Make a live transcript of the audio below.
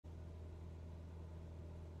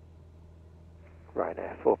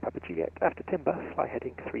Ryanair 4 Papa Juliet, after timber, fly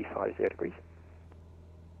heading 350 degrees.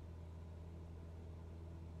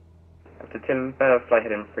 After timber, fly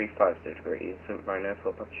heading 350 degrees, Ryanair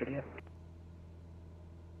 4 Papa Juliet.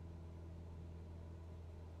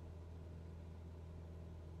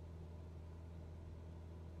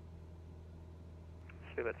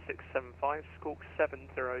 Speedbird 675, Squawk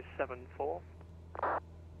 7074.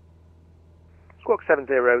 Squawk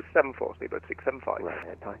 7074, Speedbird 675.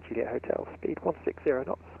 Ryanair 9 Juliet Hotel, speed 160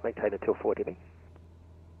 knots, maintain until 4 dB.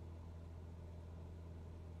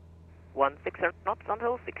 160 knots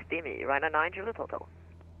until 6 dB, Ryanair 9 Juliet Hotel.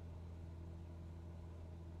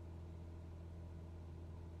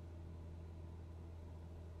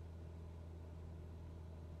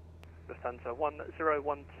 Lufthansa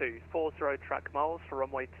 1012, 40 track miles for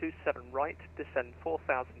runway 27 right, descend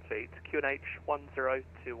 4,000 feet, QNH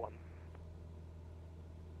 1021.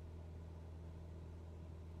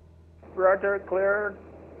 Roger, clear.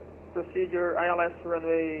 Procedure ILS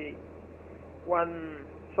runway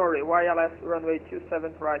YLS runway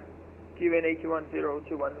 27 right, QNH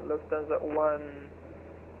 1021, Lufthansa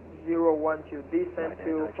 1012, descend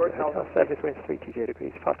to 4,000 feet. Service winds 320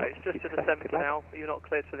 degrees, fast. Okay, it's just to descend for now. You're not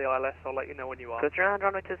cleared for the ILS. I'll let you know when you are. Good round,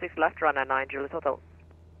 runway 26 left, Ryanair 9 Juliet Hotel.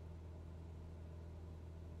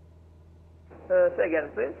 Say again,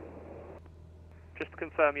 please. Just to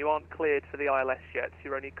confirm, you aren't cleared for the ILS yet.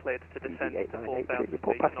 You're only cleared to descend to 4,000 feet.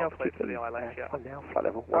 You're not cleared for the ILS yet. Now, flight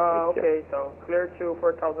level 180. Okay, so clear to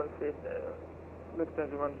 4,000 feet,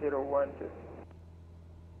 Lufthansa 1012.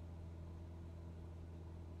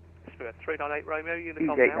 Speedbird 398 Romeo,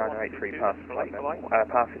 Unicom now, 123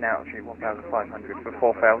 passing altitude 1,500 for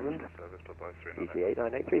 4,000. Easy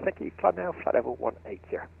 8983, thank you. Climb now, flight level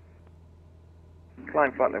 180.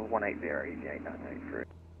 Climb flight level 180, easy 8983.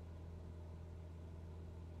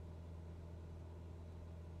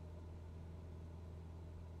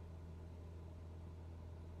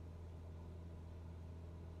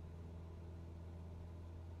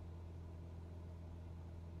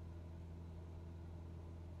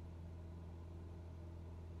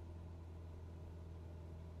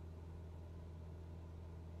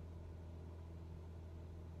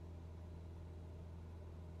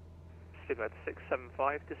 Speedbird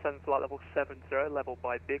 675, descend flight level 70, level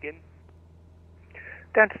by Biggin.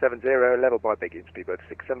 Down to 70, level by Biggin, Speedbird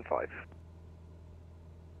 675.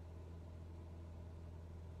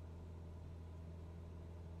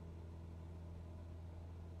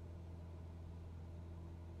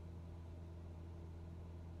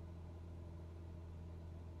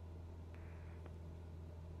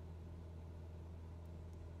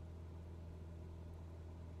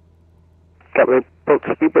 Captain, Bolt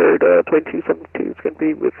Speedbird 2272 is going to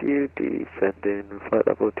be with you, descending flight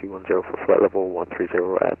level 210 for flight level 130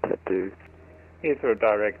 at to Heathrow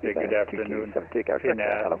Director, good afternoon.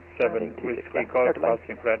 Finnair 7 Whiskey Golf,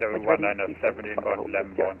 crossing flight level 197 inbound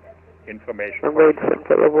Lambourne. Information. Runway descend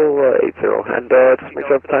flight level 80, and just make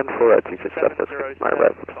sure time for 26 left, that's my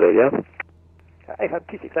arrival today, yeah?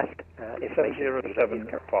 26 left, information.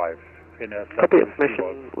 7075. Copy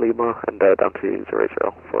information, Lima, and down to 00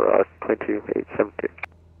 for 22870.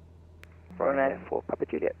 Ryanair 4 Papa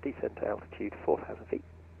Juliet, descent to altitude 4,000 feet.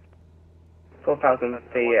 4,000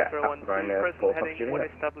 feet at Ryanair 4 Papa Heading Juliet. when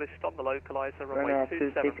established on the localizer, runway Ryanair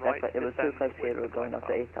 27 right, level descend 250 going up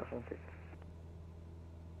to 8,000 feet.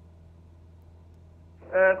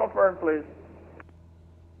 Confirm, please.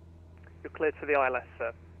 You're cleared for the ILS,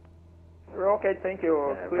 sir. Okay, thank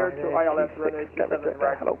you. Clear to ILS runway 27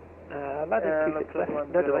 right. Hello. Landing 26 left,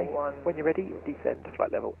 no delay. When you're ready, descend to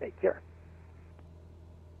flight level 80.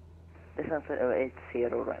 Descend flight level 80,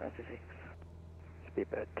 Ryanair 26.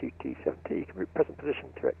 Speedbird 2272, you can route present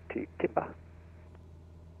position direct to timber.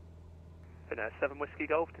 Finnair 7 Whiskey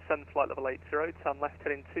Golf, descend flight level 80, turn left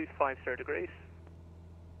heading 250 degrees.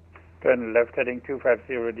 Turn left heading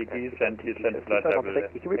 250 degrees and descend flight level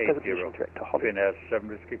 80. Finnair 7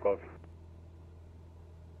 Whiskey Golf.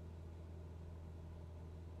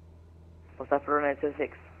 What's that for Ryanair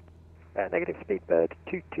 26? Negative Speedbird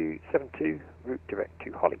 2272, route direct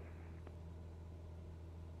to Holly.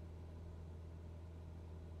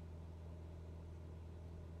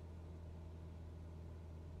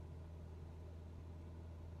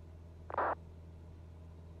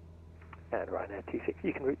 And Ryanair 26,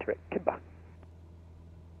 you can route direct timber.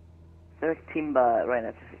 Direct timber,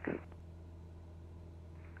 Ryanair 26.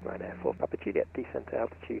 Ryanair 4 Papa Juliet, descent to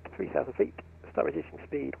altitude 3,000 feet. Start reducing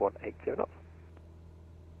speed 180 knots.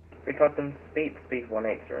 Recording speed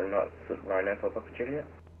 180 knots, Ryanair 4 Papa Juliet.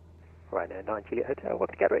 Ryanair 9 Juliet Hotel, 1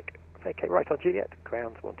 to Gatwick. Vacate right on Juliet,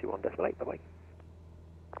 grounds 121.8, bye-bye.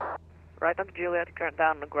 Right, Dr. Juliet, current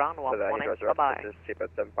down on the ground, 118, bye-bye.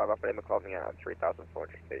 Seabird 75 Alpha Lima, closing out at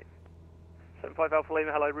 3,400 feet. 75 Alpha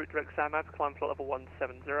Lima, hello, route direct SAMAP, climb flight level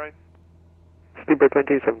 170. Speedbird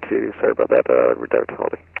 2272, sorry about that, redirect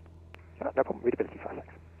holding. No problem, readability 56.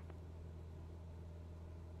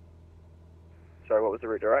 Sorry, what was the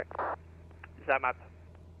route direct? SAMAP.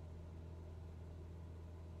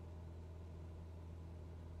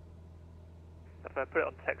 If I put it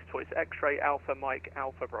on text choice, X-ray Alpha Mike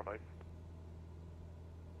Alpha Bravo.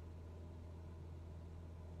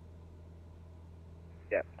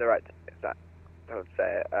 Yeah, direct, is that, I would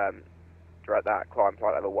say, direct that, climb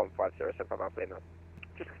flight level 15075 Alpha Lima.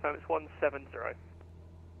 Just confirm it's 170.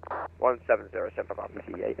 17075 Alpha Lima.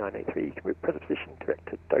 EC 8983, route present position, direct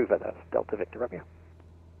to Dover, that's Delta Victor Romeo.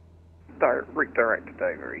 Route direct to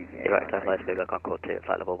Dover, easy. Direct hello, Speedbird Concord 2,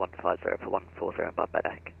 flight level 150 for 140 above by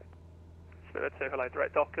deck. Speedbird 2, hello,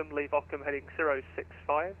 direct Ockham, leave Ockham heading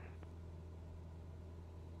 065.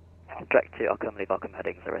 Direct to Ockham, leave Ockham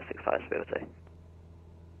heading 065, Speedbird 2.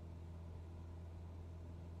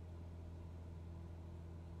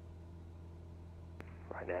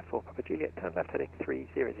 Ryanair 4 Papa Juliet, turn left heading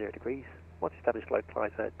 300 degrees. Once established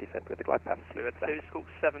localizer, descend with the glide path. Speedbird 2, Squawk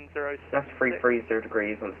 706. That's 330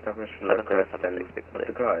 degrees on established local descent with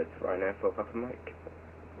the glide. Ryanair 4 Papa Mike.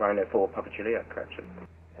 Ryanair 4 Papa Juliet, correction.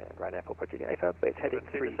 And Ryanair 4 Papa Juliet, AFA, but it's heading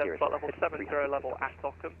 300. Flight level 70 level at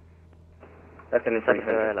Ockham. That's in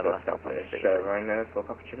 300 level, for established. Ryanair 4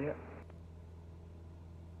 Papa Juliet.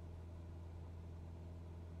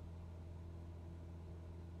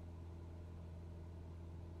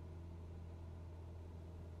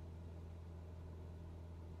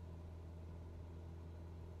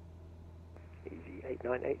 Easy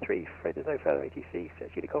 8983, afraid there's no further ATC,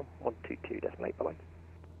 set Unicom 122.8, bye-bye.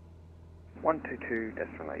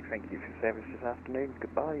 122.8, thank you for service this afternoon.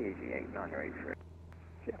 Goodbye, easy 8983.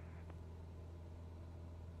 Yeah.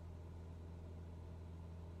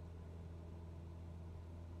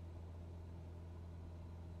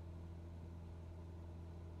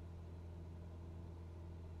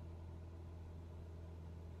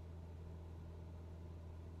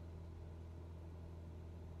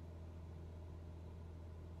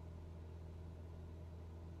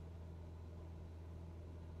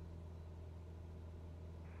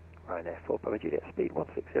 Ryanair 4 Papa Juliet, speed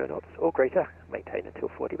 160 knots or greater, maintain until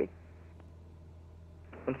 4 dB.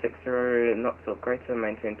 160 knots or greater,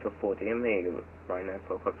 maintain till 4 DME. Ryanair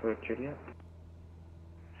 4 Papa Juliet.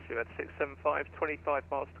 Speedbird 675, 25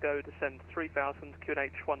 miles to go, descend 3000,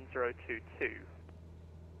 QNH 1022.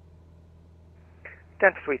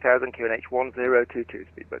 Down to 3000, QNH 1022,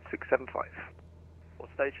 Speedbird 675. All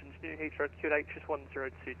stations, New Heathrow, QNH is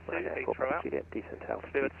 1022, Ryanair 4 Heathrow Papa out. Juliet, decent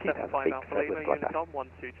altitude, Speedbird 2000 75 feet, Alpha descend Lima, with glide path. Unicom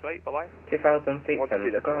 1228, bye-bye. 2000 feet, send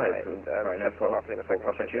the glide. Ryanair 4 Alpha Lima,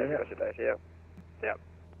 Papa Juliet. Yeah. Yep.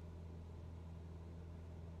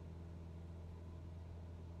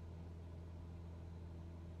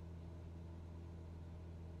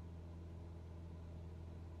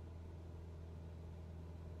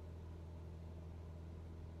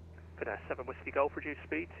 Finnair 7 Whiskey Golf, reduce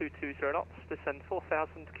speed 220 knots, descend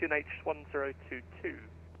 4000, QNH 1022.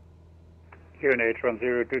 QNH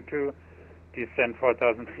 1022, descend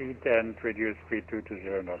 4,000 feet and reduce speed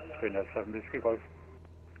 220 knots. Finnair 7 Whiskey Golf.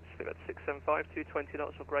 Speedbird 675, 220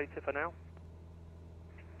 knots or greater for now.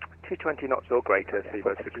 220 knots or greater,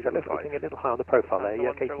 Speedbird 675. Looking a little high on the profile there, you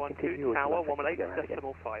okay to 1012, continue? Or Tower do you want to go around again?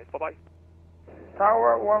 118.5, bye-bye.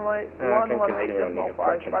 Tower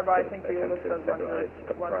 118.5, bye-bye, thank you,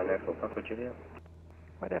 Ryanair 4 Papa Juliet.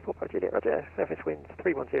 Ryanair 4 Papa Juliet, roger, surface winds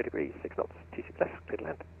 310 degrees, 6 knots, 26 left, clear to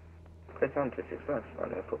land. Clear down to 6 left,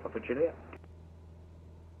 Ryanair 4 Papa Juliet.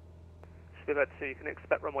 Speedbird 2, you can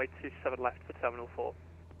expect runway 27 left for Terminal 4.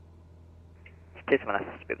 27 left,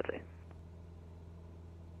 Speedbird 2.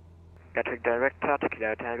 Gatwick Director, to Kilo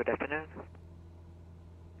Hotel, good afternoon.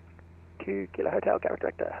 To Kilo Hotel, Garrett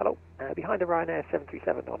Director, hello. Behind the Ryanair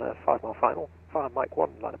 737 on a 5-mile final, fire Mike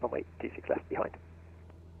 1, line up on weight 26 left behind.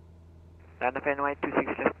 Line up on weight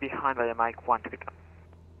 26 left behind by the Mike 1 to get on.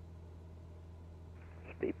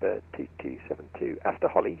 Speedbird 2272, after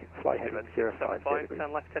Holly, fly heading 050 degrees.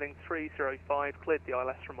 Turn left heading 305, cleared the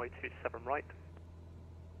ILS runway 27 right.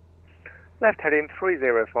 Left heading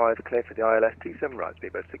 305, clear for the ILS 27 right,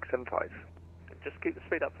 Speedbird 675. Just keep the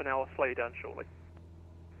speed up for now, I'll slow you down shortly.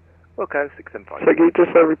 Okay, 675. So can you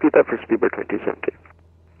just repeat that for Speedbird 2272?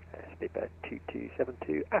 Speedbird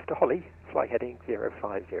 2272, after Holly, fly heading 050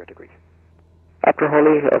 degrees. After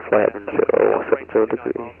Holly, fly heading 070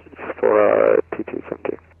 degrees for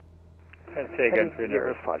 2272. And say again,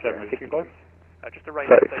 Finnair 7 Whiskey Golf. Just a range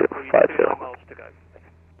Sorry, update for you, 50. 29 miles to go.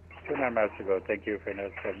 29 miles to go. Thank you,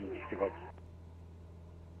 Finnair 7 Whiskey Golf.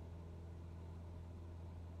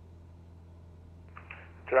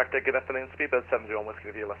 Director, good afternoon. Speedbird 71 Whiskey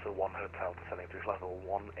Review, Leicester 1 Hotel, descending to level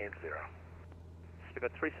 180.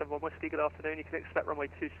 Speedbird 371 Whiskey, good afternoon. You can expect runway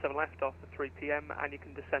 27 left after 3 p.m. and you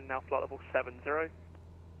can descend now flight level 70.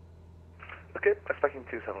 Okay, expecting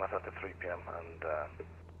 27 left after 3 p.m. and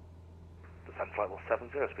descend flight level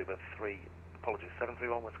 70. Speedbird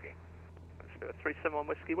 731 Whiskey. Speedbird 371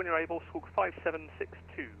 Whiskey, when you're able, squawk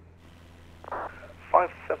 5762.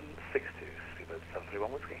 5762, Speedbird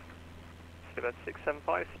 731 Whiskey. Speedbird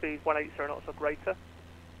 675, speed 180 knots or greater.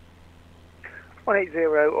 180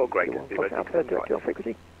 or greater, Speedbird 675. On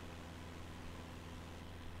frequency.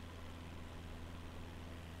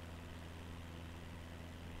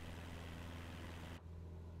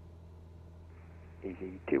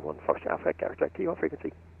 Easy 21 Foxtrot Alpha, character Q on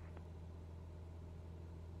frequency.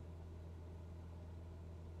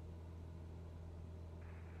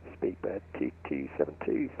 Speedbird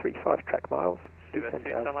 2272, 35 track miles. Speedbird Descent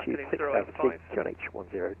 2 altitude 085. 6,000 feet, QNH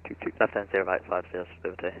 1022. Left hand 085,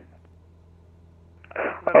 Liberty.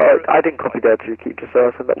 I didn't copy that, so you keep just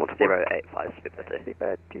send that one to 085, Liberty.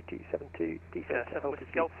 Speedbird 2272, descent Yeah, 7 Whiskey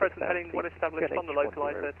altitude Golf, present 6,000 heading feet, well established on the QNH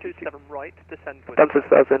localizer, 27 right, descend with. Done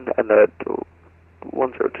 6,000 and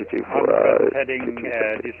 1022 for On heading,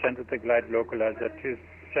 descend to the glide localizer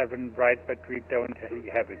 27 right, but we don't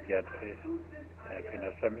have it yet.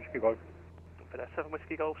 Finnair 7 Whiskey Golf. Finnair 7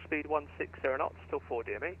 Whiskey Golf, speed 160 knots, still 4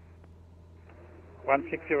 DME.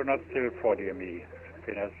 160 knots, still 4 DME.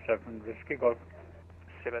 Finnair 7 Whiskey Golf.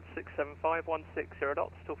 Speedbird 675, 160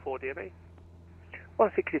 knots, still 4 DME.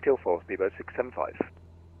 160 till 4, Speedbird 675.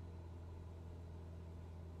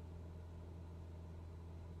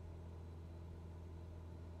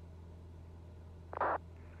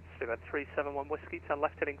 Speedbird 371 Whiskey, turn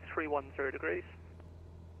left heading 310 degrees.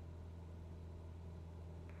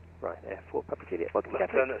 Right, for Papa Juliet. Welcome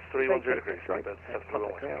Left turn at 310 degrees, right. Speedbird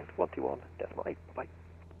 731 Contact Whiskey. ground 121.8. Bye.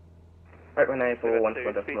 Right, runway for 1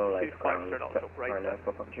 Speedbird squad of 2, slow light 25 ground, knots or greater. runway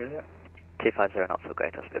for Papa Juliet. 250 knots or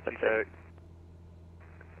greater, Speedbird 2.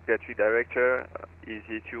 Gateway Director,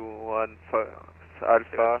 Easy 21 Speedbird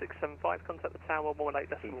Alpha. 675, contact the tower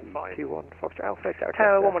 118.5. 21 Foxtrot Alpha, character.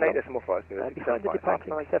 Tower 118.5, Speedbird behind the 675.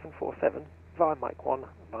 departing 747 via Mike 1,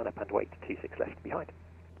 line up and wait 26 left behind.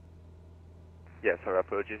 Yes, our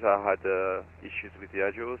apologies. I had issues with the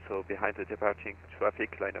audio, so behind the departing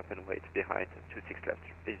traffic, line up and wait behind 26 left.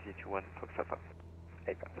 Easy 21 Fox Alpha.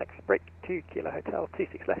 Next break 2 Kilo Hotel,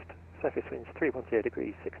 26 left. Surface winds 310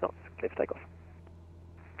 degrees, 6 knots. Clear for takeoff.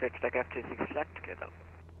 Clear to take off 26 left, clear down.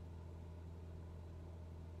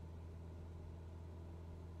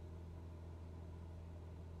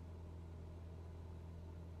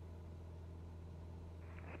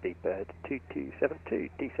 Speedbird 2272,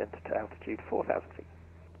 descent to altitude 4,000 feet.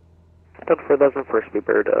 Done 4,000 for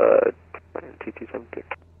Speedbird 2272.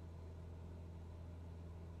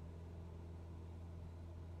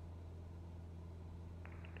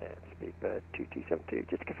 And Speedbird 2272,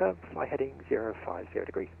 just to confirm, fly heading 050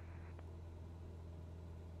 degrees.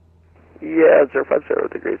 Yeah, 050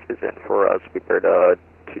 degrees is in for Speedbird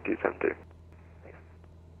 2272.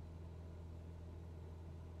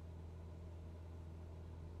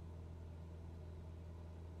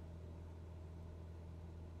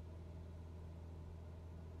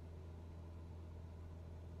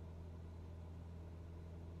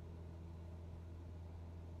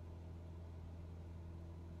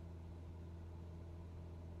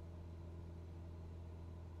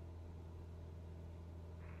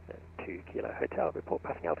 And 2 Kilo Hotel, report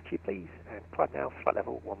passing altitude please, and climb now, flight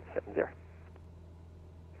level 170.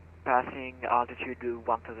 Passing altitude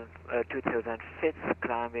 2,000 feet,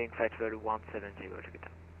 climbing flight level 170 to get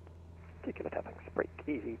down. 2 Kilo tappings, break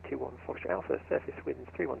easy 21 Foxtrot Alpha, surface winds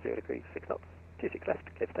 310 degrees, 6 knots, 26 left,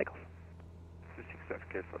 clear for takeoff. 26 left,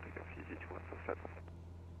 clear for takeoff. Easy 21 Fox Alpha.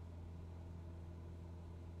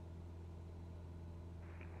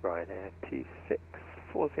 Ryanair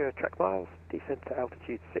 2640 track miles, descent to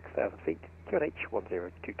altitude 6,000 feet, QNH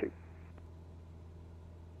 1022.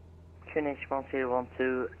 QNH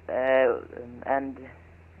 1012 and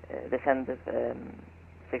descend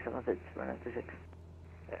 6,000 feet, Ryanair 26.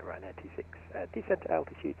 Ryanair 26, descent to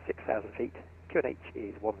altitude 6,000 feet, QNH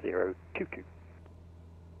is 1022.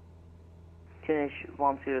 QNH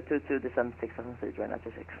 1022, descend 6,000 feet, Ryanair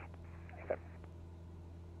 26.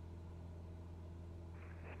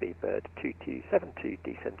 Speedbird 2272,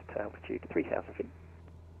 descent to altitude 3,000 feet.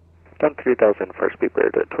 Done 3,000 for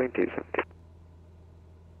Speedbird 2272.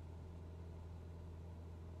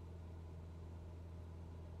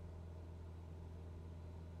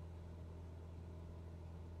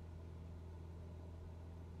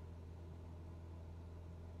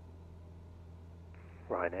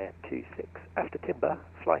 Ryanair 26, after Timber,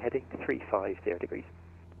 fly heading 350 degrees.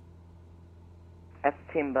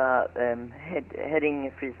 After Timber,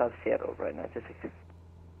 heading 350, Ryanair 26.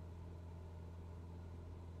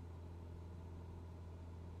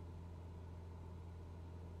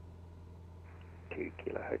 2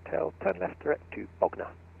 Kilo Hotel, turn left direct to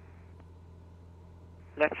Bognor.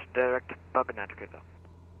 Left direct Bognor together.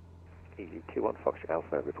 Easy 21 Foxtrot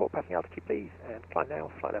Alpha, report passing altitude please, and climb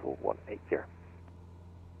now, flight level 180.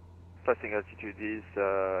 Passing altitude is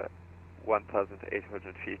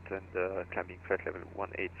 1,800 feet and climbing flight level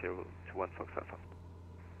 180 to 1 Fox Alpha.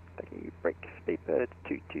 Thank you, brake, speedbird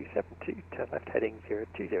 2272, turn left heading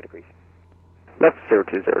 020 degrees. Left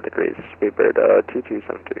 020 degrees, speedbird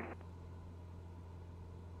 2272.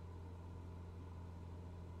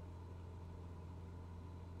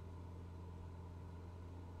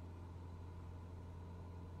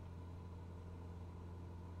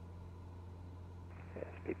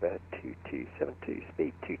 Speedbird 2272,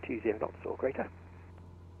 speed 220 knots or greater.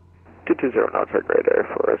 220 knots or greater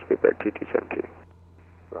for speedbird 2272.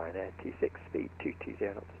 Ryanair 26, speed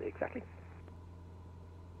 220 knots exactly.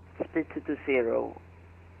 Speed 220,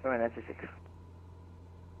 Ryanair 26.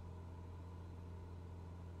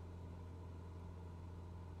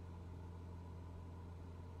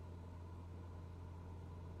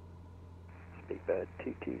 Speedbird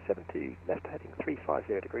 2272, left heading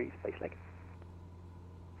 350 degrees, base leg.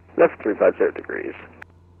 Left 350 degrees.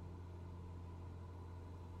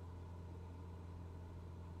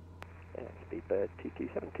 And Speedbird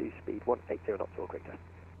 2272, speed 180 knots or greater.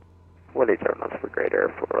 180 knots for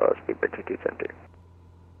greater for speedbird 2272.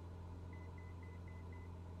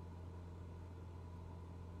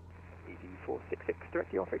 Easy 466,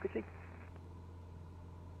 directly on frequency.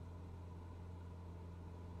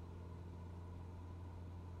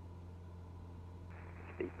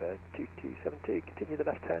 Speedbird 2272, continue the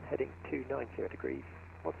left turn heading 290 degrees.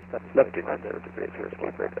 What's that? Left 290 degrees for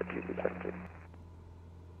speedbird 2272.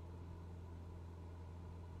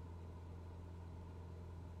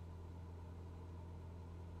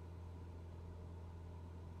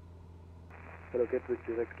 Hello, Gatwick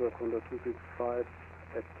Director Condor 265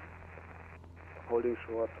 at holding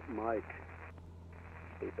short Mike.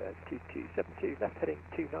 Speedbird 2272, left heading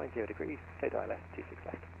 290 degrees, clear ILS 26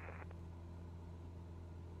 left.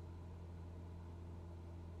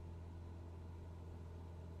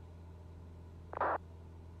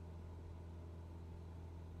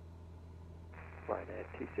 Ryanair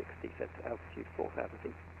 26, descent to altitude 4,000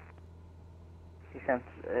 feet. Descent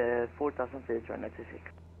 4,000 feet, Ryanair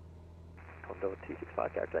 26. Condor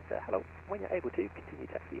 265, Garage Director, hello. When you're able to, continue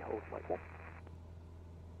taxi, hold Mike 1.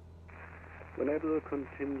 When able,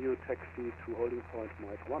 continue taxi to holding point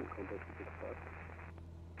Mike 1, Condor 265.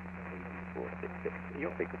 466,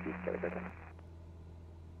 your frequency, Garage Director.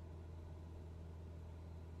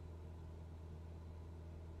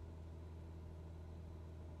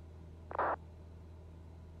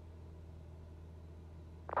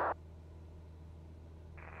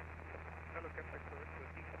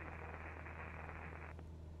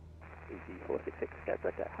 Easy 466, Garage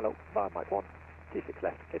Director, hello. Via Mike 1, 26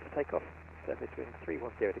 left, clear to take off. Surface wind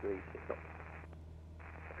 310 degrees, 6 knots.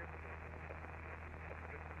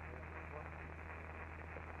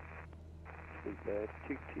 Speedbird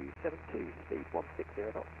 2272, speed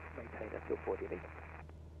 160 knots, maintain until 4 DME.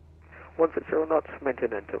 160 knots,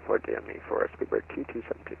 maintain until 4 DME for speedbird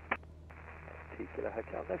 2272. 2 Kilo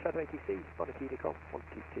Hotel, no further ATC, Monarchy Unicom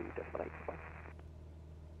 122.8, bye.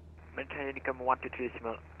 Maintain Unicom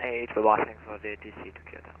 122.8, we're watching for the ATC to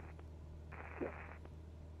clear down. Yeah.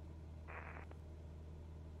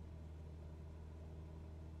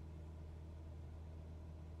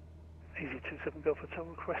 Easy 27 Golf Hotel,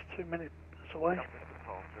 request 2 minutes away.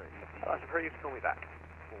 That's approved, call me back.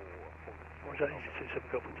 Or is that Easy 27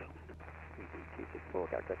 Golf Hotel? Easy 264,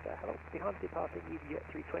 Garage Director, hello. Behind departing EasyJet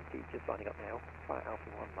 320, just lining up now. Fire Alpha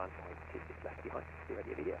 1, line 26 left behind, be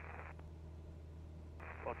ready immediately.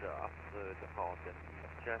 Roger, after departure,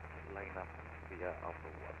 just line up via Alpha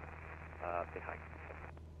 1, behind.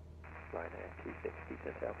 Ryanair 26,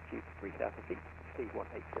 descent altitude 3,000 feet, speed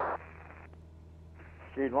 180.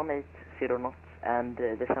 Speed 180 knots and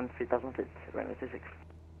descent 3,000 feet, Ryanair 26.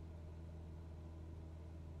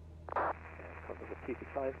 Condor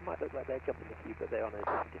 265 might look like they're jumping the queue, but they're on a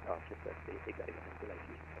different departure, so it's exactly the same delay.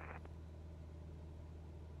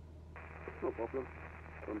 No problem.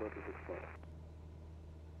 Condor 265.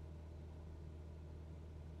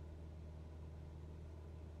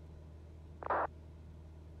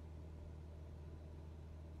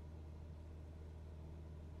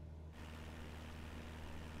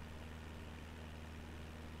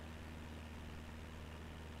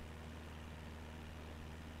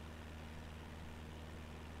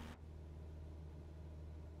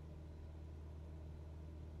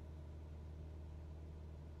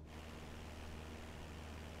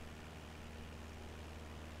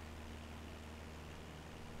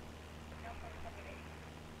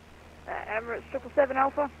 Emirates 777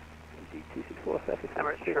 Alpha. Easy 264, surface.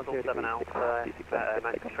 Emirates 777 Alpha,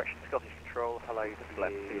 mountain correction, Scottish Control, hello to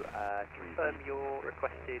you. Confirm your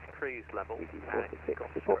requested cruise level. Easy 466,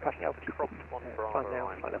 report passing altitude. Croft 1 Bravo. Fine now,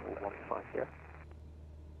 flight level 150.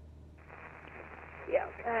 Yeah,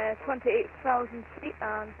 28,000 feet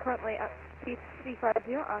and currently at speed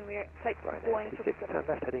 350 and we're type Boeing 26, turn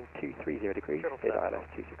left heading 230 degrees, cleared ILS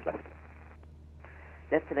 26 left.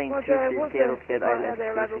 Left heading Roger, 230, cleared ILS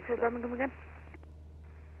their level 26 for Birmingham again.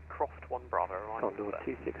 Croft 1 Bravo, right? Condor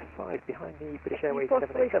 265 behind the British Can you Airways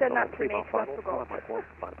possibly 787 send on that to 3 me, mile 'cause I final, forgot. climb up 1,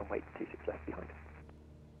 line up and wait, 26 left behind.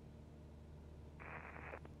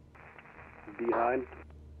 Behind.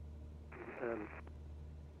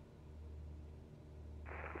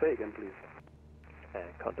 Say again, please.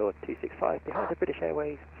 Condor 265 behind the British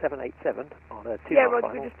Airways 787 on a 2 Yeah, mile Roger,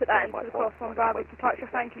 final. we just put that into climb the up Croft 1 Bravo departure,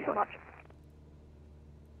 thank you so much.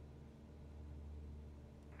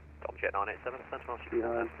 Tomjet 987, Central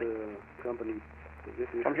Behind the company.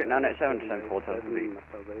 Tomjet 987, descend 4,000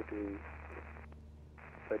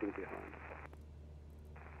 waiting behind.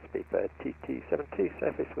 Speedbird 2272,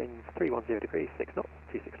 surface winds 310 degrees, 6 knots,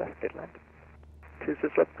 26 left, good land.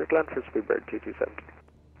 26 left, good land for Speedbird 2270.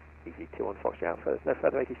 Easy 21 Foxtrot Alpha, there's no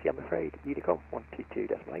further ATC I'm afraid. Unicom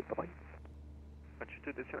 122.8, bye bye.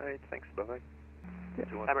 122.8, thanks, bye bye.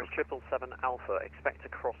 Emirates 777 Alpha, expect to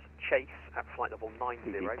cross Chase at flight level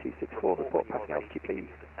 90. Easy 264, report passing altitude please.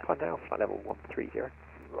 Climb now, flight level 130.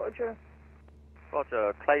 Roger.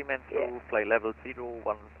 Roger, climb into flight level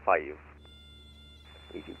 015.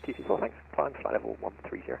 Easy 264, thanks. Climb flight level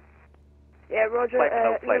 130. Yeah, Roger, Climb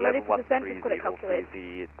out flight ready level for descent, just got it 130,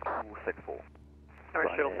 calculated. 264.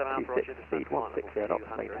 Emirates 777 Alpha, Roger, Speed 160 knots,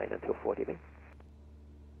 maintain until 4 dB.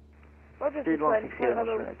 Roger, Speed descend, 160 flight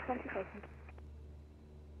level knots, 20,000.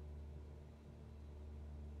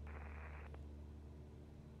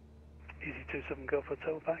 Easy 27 Golf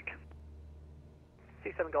Hotel back.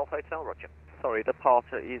 27 Golf Hotel, Roger. Sorry,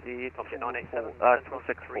 departure easy Tomjet 987,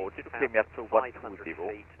 264, just clear me up to 120.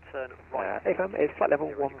 feet, turn right. AFM is flight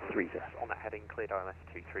level 130. On that heading, cleared ILS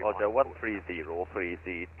 231. Roger, 130,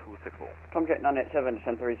 3Z 264. Tomjet 987,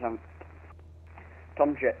 descend 37.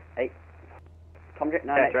 Tomjet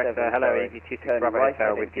 987, hello, EV26 Bravo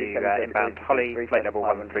Hotel with you, inbound Holly, flight level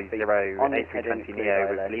 130, A320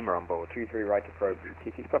 Neo with Lima on board. 23 right approach.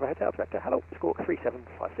 26 Bravo Hotel, Director, hello, squawk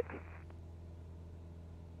 3756.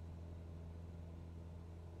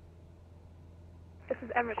 This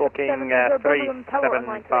is Emirates Squawking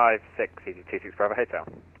 3756, EV26 Bravo Hotel.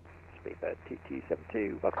 Speedbird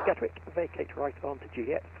 2272, welcome to Gatwick, vacate right on to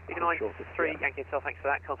Juliet. Eagle 93, Yankee Hotel, thanks for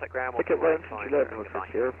that, contact ground. Ticket round to Juliet,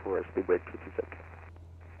 Northwest here for Speedbird 227.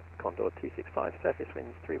 Condor 265, surface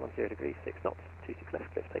winds 310 degrees, 6 knots, 26 left,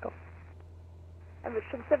 clear to take off. Emirates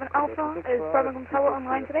 777 Alpha, is Birmingham Tower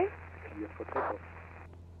online today? Clear for takeoff.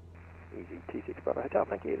 Easy 26 Bravo Hotel,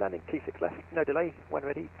 thank you, landing 26 left, no delay, when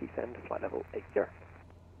ready, descend, flight level 80.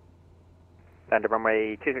 Land at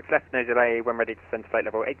runway 26 left, no delay, when ready to descend to flight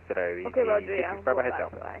level 80, Okay, Roger, yeah, EV26 Bravo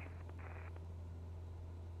Hotel.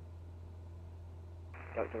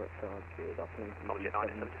 Doctor, good afternoon. Tomjet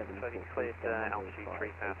 987, cleared altitude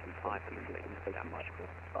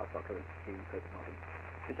 3,500 feet.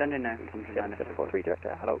 Descending now. 7743,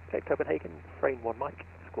 Director, hello, Cape Copenhagen, frame 1 mic,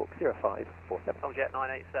 squawk 0547. Tomjet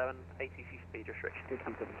 987, ATC speed restriction.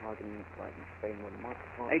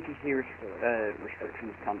 ATC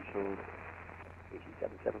restrictions cancelled. Easy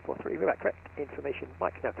 7743, we're back correct. Information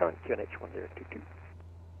mic now current, QNH 1022.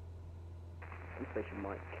 Information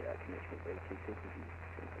mic, connection with ATC.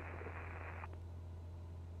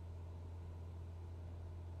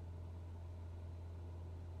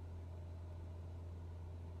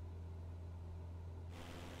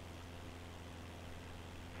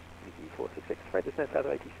 Easy 466, Fred, there's no further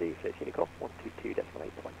ATC, so it's Unicom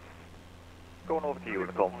 122.8. Going over to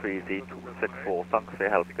Unicom 3Z 264, thanks for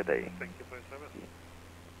your help, good day. Thank you for your service.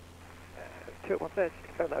 2 at 1 third, just to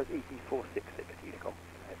confirm that was Easy 466 Unicom.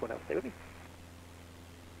 Everyone else stay with me.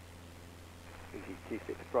 Easy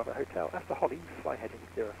 26 Bravo Hotel, after Holly, fly heading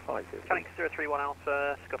 050. Channel 031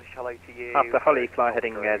 Alpha, Scottish hello to you. After Holly, fly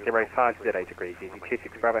heading 050 degrees,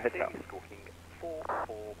 EV26 Bravo Hotel. Squawking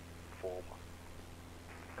 4441.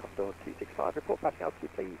 Condor 265, report passing altitude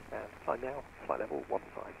please, and climb now, flight level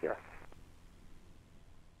 150.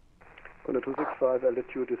 Condor 265,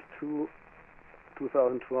 altitude is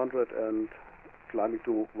 2,200 and climbing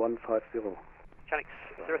to 150. Channel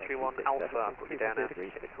 031 Alpha, I've got you down as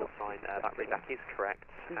typical sign, that readback is correct,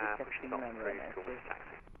 pushing on through to almost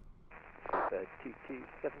taxi.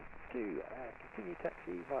 2272, continue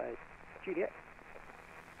taxi via Juliet,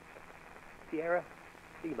 Sierra,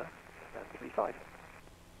 Lima, and 35.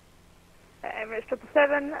 Emirates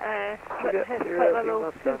 777, flight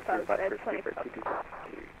level 2000,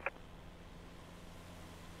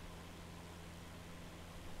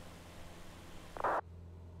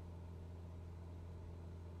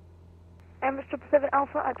 Emirates 777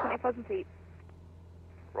 Alpha at 20,000 feet.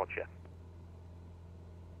 Roger.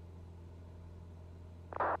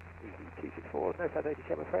 Easy 264, no further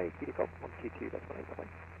ATC, I'm afraid. Unicom 122, that's 181.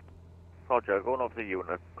 Roger, going over to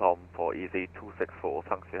Unicom for Easy 264.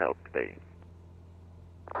 Thanks for your help today.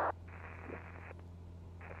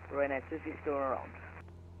 Ryanair 26 still around.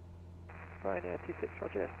 Ryanair 26,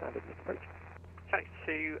 Roger, standard approach. Channel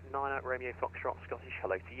 290 Romeo Foxtrot, Scottish,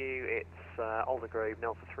 hello to you. It's Alder Grove,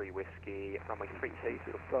 Nelson 3 Whiskey, runway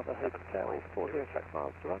 32, Bravo Hotel, 40 track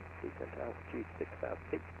miles to run, descent altitude 6,000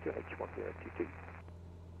 feet, QNH 1022.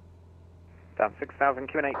 Down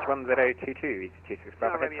 6,000, QNH 1022, Easy 26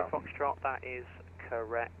 Bravo Romeo Foxtrot, that is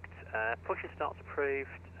correct. Pusher starts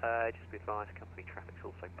approved, just be advised, company traffic's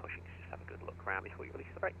also pushing, so just have a good look around before you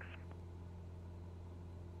release the brakes.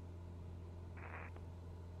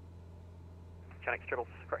 Channel Triple,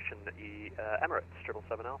 correction, Emirates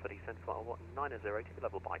 777 Alpha, descent flight 90 to be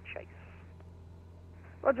level by Chase.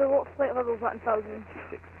 Roger, what flight level is that in 1000?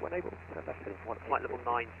 26, when able, flight level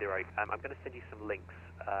 90. I'm going to send you some links,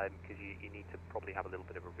 because you need to probably have a little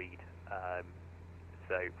bit of a read.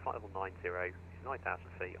 So, flight level 90 is 9,000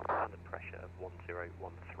 feet on standard pressure of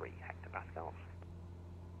 1013 hectopascals.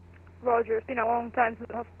 Roger, it's been a long time since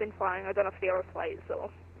I've been flying. I don't have the other flight, so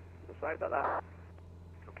sorry about that.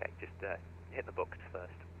 Okay, just hit the books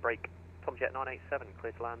first. Brake, Tomjet 987,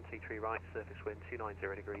 clear to land, 23 right, surface wind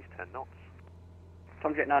 290 degrees, 10 knots.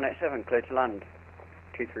 Tomjet 987, clear to land,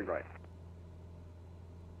 23 right.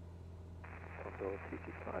 Condor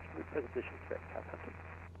 265, route presentation, correct, Southampton.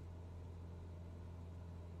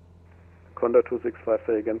 Condor 265,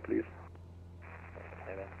 say again, please.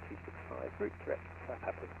 265, route correct,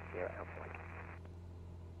 Southampton, near outside.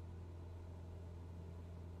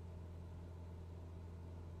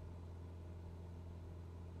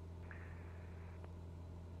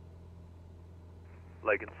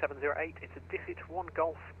 Logan 708, it's a Disset 1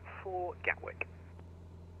 Golf for Gatwick.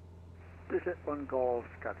 Disset 1 Golf,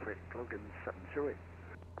 Gatwick, Logan 708.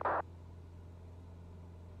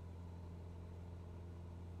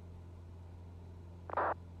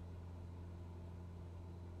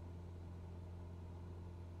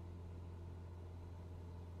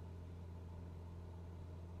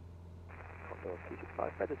 Condor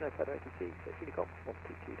 265, there's no further ATC, so it's Unicom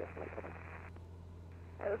 122.8.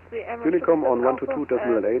 Unicom on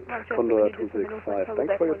 122.8, Condor 265.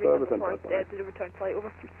 Thanks for your service and bye-bye. The return flight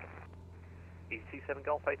over. Easy 27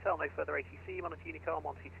 Golf Hotel, no further ATC, monitor Unicom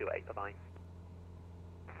 1228, bye-bye.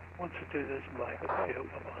 Once you do this, Mike, bye-bye.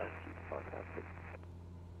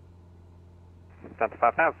 Down to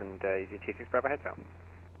 5,000, Easy 26 Bravo Hotel.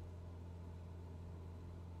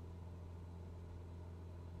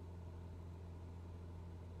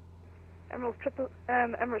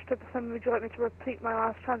 Emirates 777, would you like me to repeat my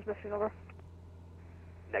last transmission, over?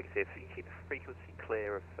 Negative. You keep the frequency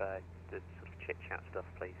clear of the sort of chit-chat stuff,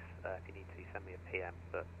 please. If you need to, send me a PM,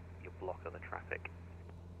 but you'll block other traffic.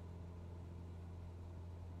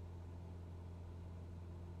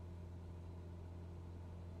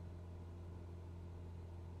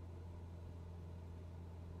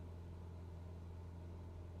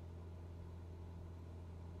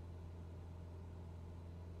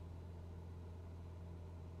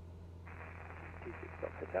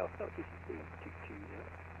 Hotel, GCC 220.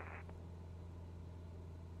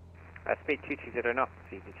 Speed 220 knots,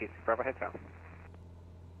 Easy 26 Bravo Hotel.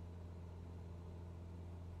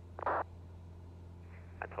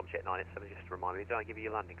 And Tomjet 987, just to remind me, did I give you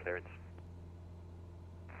your landing clearance?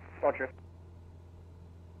 Roger.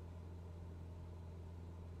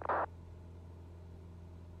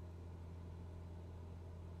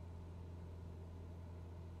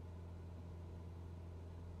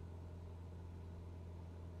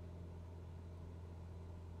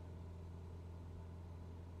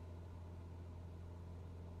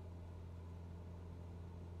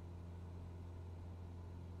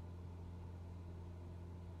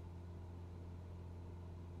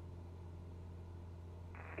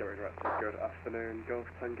 Good afternoon, Golf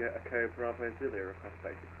Tango Echo Bravo Zulu, request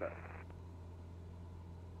basic set.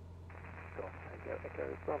 Golf Tango Echo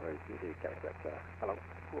Bravo Zulu, character, hello,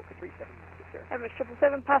 Walker 3760. Emirates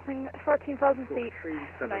 777, passing 13,000 feet,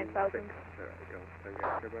 9,000. Golf Tango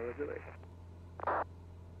Echo Bravo Zulu.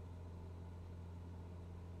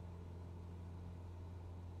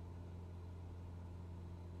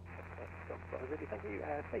 Golf Bravo Zulu, thank you.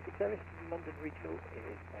 Basic service, London Regional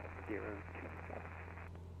is 027.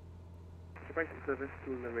 After basic service,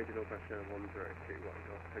 fuel and regional pressure 1021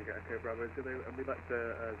 Golf Tango Echo Bravo Zulu, and we'd like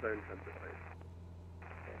to zone transit please.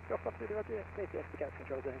 Golf Bravo Zulu, Roger, ATS to Gas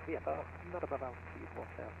Control Zone VFR, not above altitude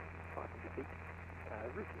 1,500 feet,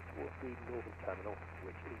 routing towards the northern terminal,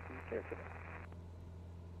 which is the Cherokee.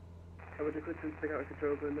 Would you quickly take out a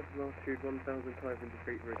control zone, not above altitude 1,500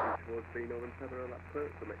 feet, routing towards the northern terminal, that's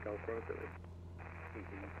clear, so make Golf Bravo Zulu.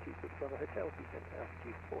 Easy 26 Bravo Hotel, descent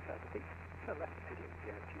altitude 4,000 feet, turn left heading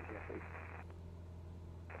 020 feet.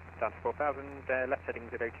 Down to 4,000, left heading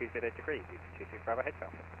 020 degrees, 26 Bravo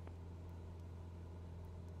Hotel.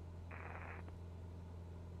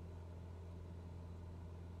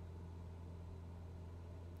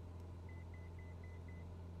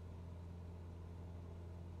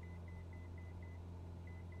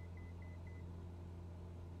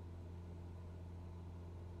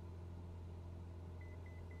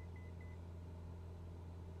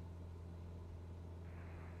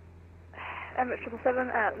 Emirates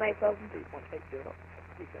 777 at 9,000.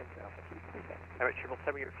 Emirates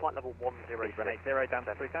 777, you're at flight level 106. 180 down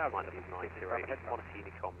to 3,000. Flight level 90. Want to see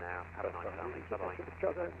Unicom now. Have a nice landing. Bye-bye.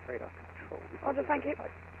 Roger, thank you.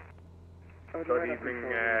 Good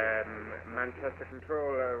evening, Manchester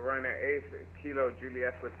Control, Ryanair 8, Kilo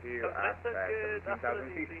Juliet with you at 17,000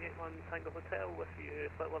 feet. Tango Hotel with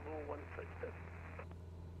you, flight level 162.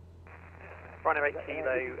 Ryanair 8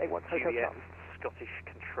 Kilo Juliet, Scottish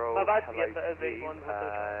Control, hello to you.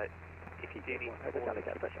 If you do need to disconnect,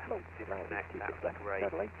 that would be great.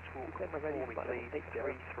 Talk for me, please,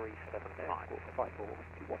 3375.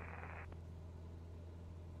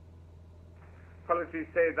 Apologies,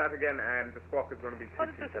 say that again, and the squawk is going to be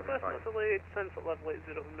 2275.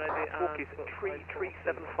 Squawk is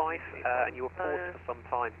 3375, and you were paused for some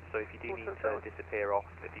time, so if you do need to disappear off,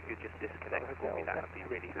 if you could just disconnect for me, that would be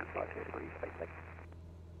really handy.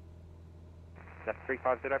 That's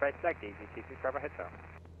 350 base flag, easy 26 Bravo Hotel.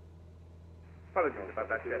 Apologies about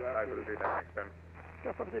that, yes, I will do that next time.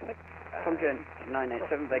 Tomjet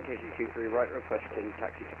 987, vacation 23 right, requesting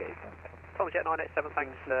taxi to gate. Tomjet 987,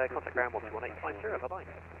 thanks, contact ground 121.850, bye-bye.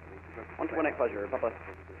 121.850, bye-bye.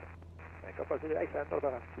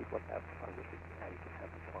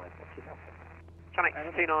 Channel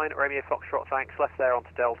 29, Romeo Foxtrot, thanks, left there onto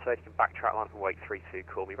Delta, you can backtrack line from wait 32,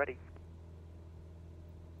 call me ready.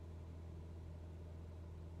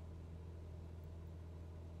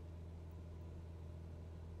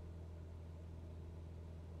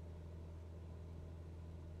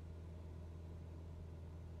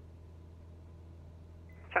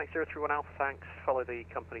 Channel 031 Alpha, thanks. Follow the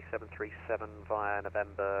company 737 via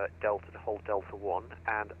November Delta to hold Delta 1,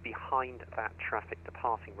 and behind that traffic,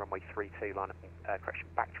 departing runway 32, line up, correction,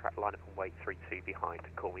 backtrack line up and wait 32 behind.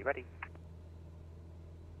 Call me ready.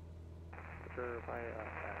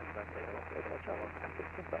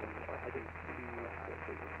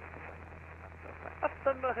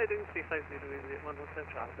 November heading 350 is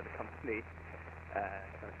 117 for the company.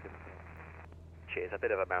 Cheers, a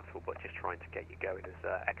bit of a mouthful, but just trying to get you going as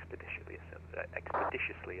expeditiously as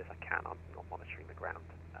I can. I'm not monitoring the ground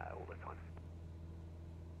all the time.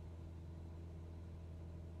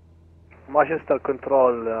 Manchester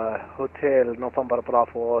Control, Hotel November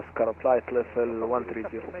Bravo Oscar, flight level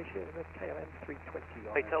 130.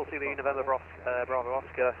 Hotel Zulu November Bravo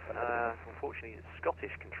Oscar, unfortunately it's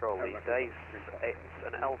Scottish Control these days. It's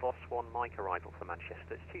an Elvos 1 Mike arrival for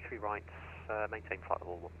Manchester. It's 23 right, maintain flight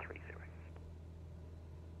level 130.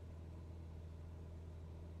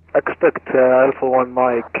 Expect Alpha 1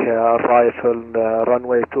 Mike, arrival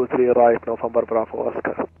runway 23 right, November Bravo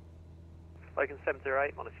Oscar. Logan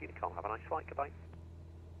 708, Monaco Unicom, have a nice flight, goodbye.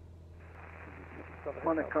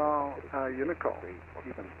 Monaco Unicom,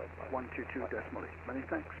 122 decimally. Many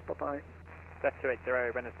thanks, bye-bye. That's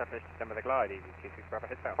 280, when established, December the glide, easy 26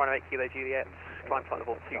 Bravo Hotel. 108 Kilo Juliet, climb flight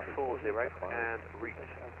level 240 and route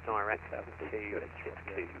direct to Tip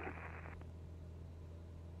 2.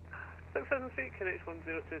 So 7 feet, connect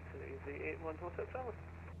 102 to easy 81 Hotel Tower.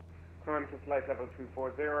 Climb to flight level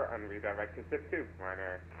 240 and redirect to Zip 2,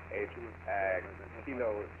 Ryanair 8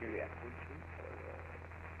 Kilo Juliet.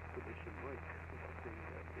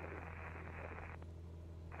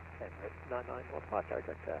 Emirates 9915,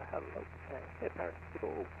 director, hello. Air Paris,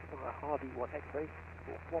 Civil, Hardy 1 X-ray,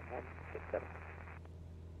 1167.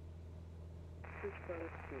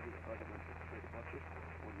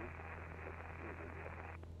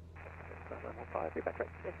 Reback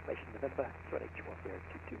information November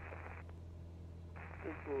 2811022.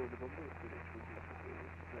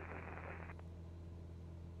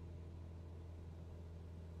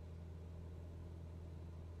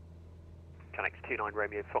 Channel X29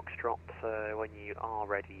 Romeo Foxtrot, when you are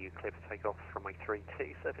ready, you clear for takeoff from runway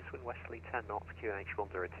 32, surface wind westerly 10 knots, QNH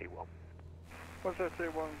 1021.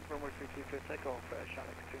 1021, runway 32, clear takeoff,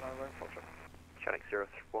 Channel X29 Romeo Foxtrot. Channel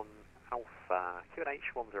X01 Alpha,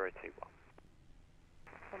 QNH 1021.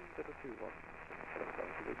 1021.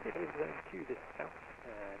 Zone 2 this south,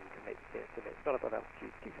 and you can make the clear to not above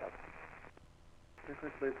altitude 2000.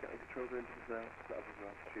 Request base getting control into the south, not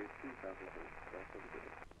above altitude 2000 feet. That's what we're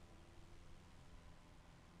doing.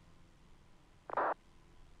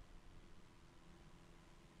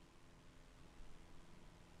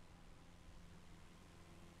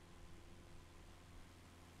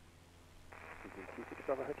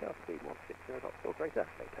 Bravo Hotel, speed 160 knots or greater,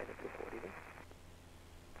 maintain until 4 evening.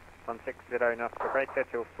 160 knots or greater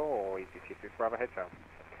till 4, easy 26 Bravo Hotel.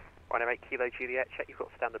 108 Kilo Juliet, check you've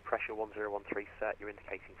got standard pressure 1013 set, you're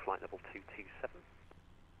indicating flight level 227.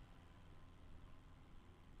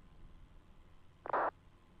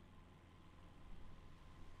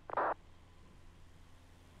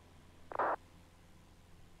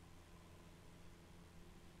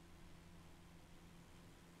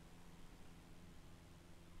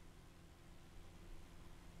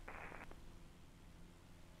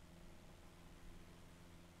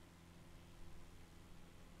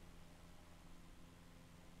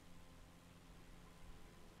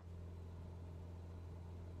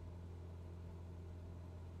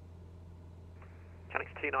 Channel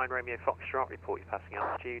X29 Romeo Foxtrot, report you're passing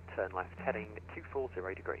altitude, turn left heading 240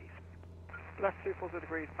 degrees. Left 240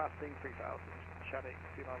 degrees, passing 3000, Channel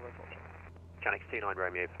X29 Romeo Foxtrot. Channel X29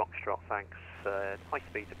 Romeo Foxtrot, thanks. High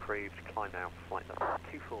speed approved, climb now, flight level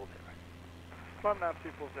 240. Climb now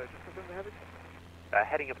 240, just confirm the heading?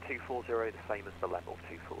 Heading of 240, the same as the level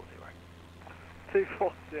 240.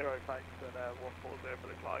 240, thanks, and 140 for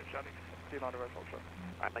the climb, Channel X29 Romeo Foxtrot.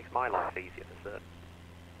 That makes my life easier for certain.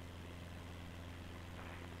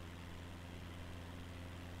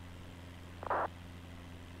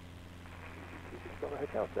 Bravo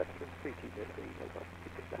Hotel, surface wind 3203, take off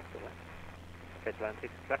 26 left to left.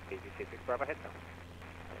 Atlantic left, easy 26 Bravo Hotel.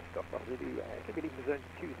 Got rendezvous, can be leaving the zone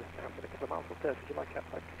 2 this south in a couple of miles or so, would you like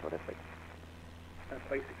outside control airspace?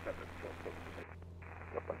 Basic 7,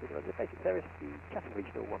 Got rendezvous over the basic service, the Chatham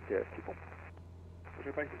Regional 1024.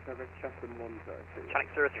 Roger, basic service, Chatham 102. Channel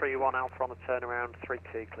X031 Alpha on the turnaround,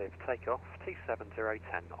 32 clear for takeoff, 270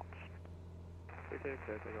 10 knots. 32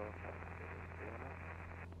 clear takeoff.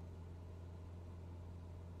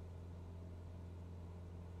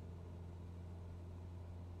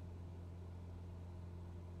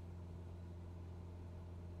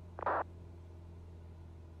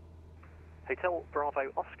 Hotel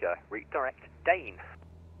Bravo Oscar, route direct Dane.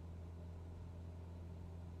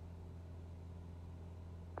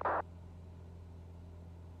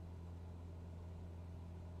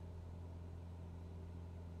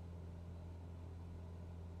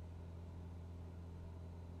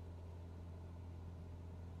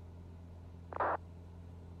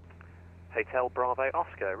 Hotel Bravo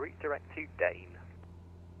Oscar, route direct to Dane.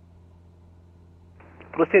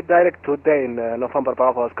 Proceed direct to Dane, November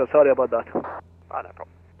Bravo Oscar. Sorry about that. No problem.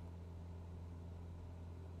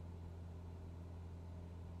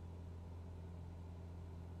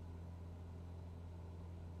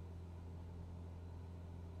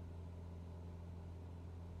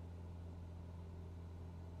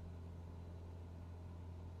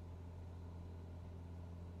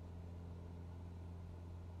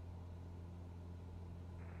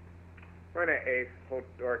 Ryanair 8,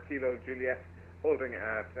 or Kilo Juliet, holding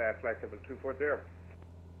at flight level 240.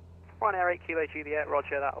 Ryanair 8 Kilo Juliet,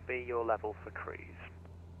 roger, that'll be your level for cruise.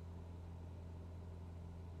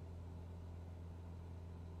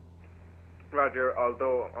 Roger,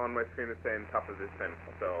 although on my screen it's saying top of descent,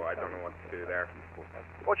 so I don't know what to do there.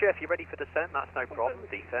 Roger, if you're ready for descent, that's no problem.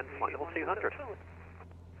 Descent, flight level 200.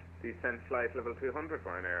 Descent flight level 200,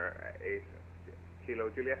 Ryanair 8 Kilo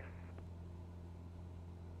Juliet.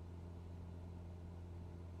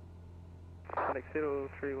 Channel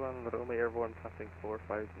 031 Romeo Airborne passing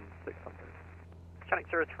 4,600. Channel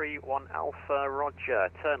 031 Alpha, roger,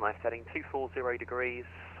 turn left heading 240 degrees,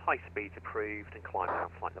 high speeds approved and climb now,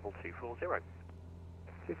 flight level 240.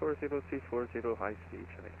 240, high speed,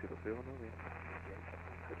 Channel 031 Romeo.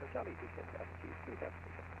 Hotel Charlie, descent altitude 3,000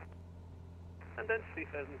 feet. And then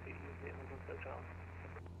 3,000 feet, Hotel Charlie.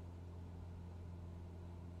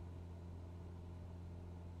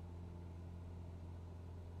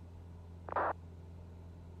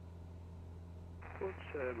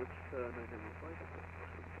 Which 995?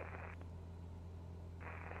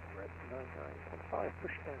 Red 99.5,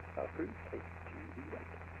 push down south cruise, take to the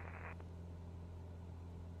right.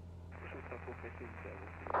 Push down south, okay,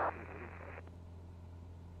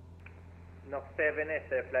 Knock 7 is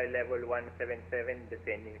flight level 177,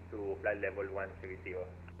 descending to flight level 130.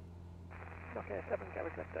 Knock 7,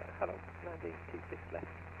 Gareth Lester, hello, landing 26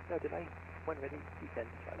 left, no delay, when ready,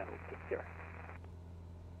 descend to flight level 60.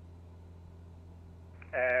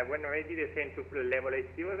 When ready, descend to flight level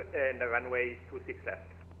 80 and the runway 26 left.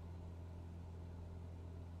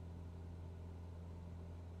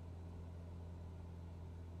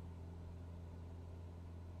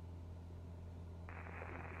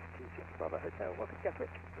 Bravo Hotel, welcome to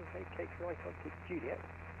Gatwick. Vacate right onto Juliet.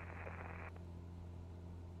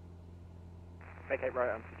 Vacate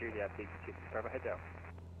right onto Juliet, please. Bravo Hotel.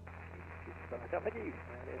 Bravo Hotel, thank you.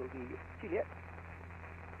 And it'll be Juliet,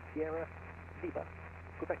 Sierra, Lima,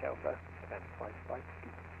 Quebec Alpha, and 55.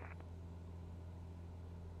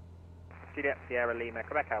 Juliet, Sierra, Lima,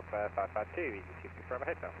 Quebec Alpha, 552, easy 26 Bravo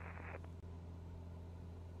Hotel.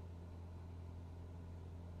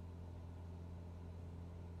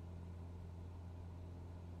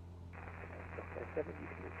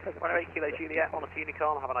 One 8 Kilo Juliet on a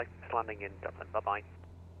Unicorn. Have a nice landing in Dublin. Bye bye.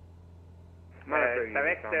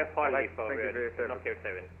 Direct Holly for Nokia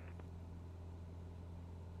 7.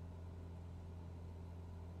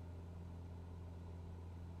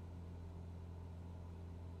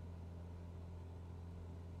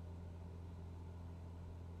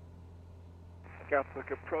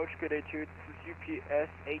 Gatwick approach, good attitude. This is UPS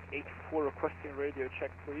 884 requesting radio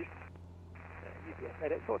check, please. UPS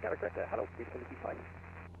 884, Gareth Lester, hello, visibility 5.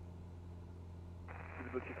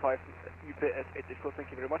 Visibility 5, UPS 884, thank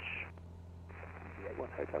you very much. 81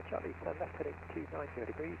 Hotel Charlie, stand left heading 290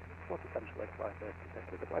 degrees, water central west 5 descent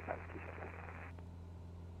to the bypass 2 seconds.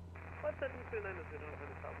 572 9 0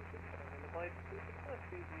 established in the light,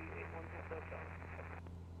 SVG 81 Hotel Charlie.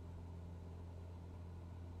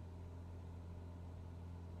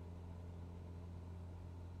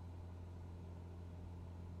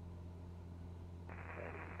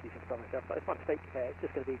 It's my mistake, it's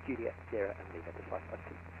just going to be Juliet, Sierra and Lima to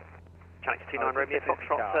 552. Channel 29 Romeo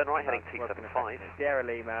Foxtrot, turn right heading 275. Sierra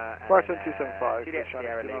Lima, and Right on 275. Juliet,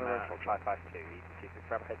 Sierra Lima, 552, easy 26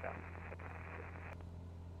 Bravo Hotel.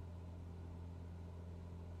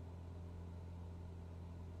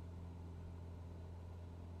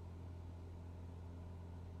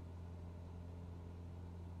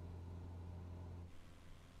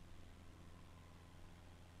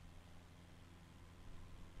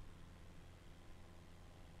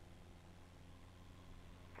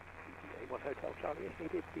 Hotel Charlie, if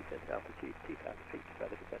needed, descent altitude 2,000 feet,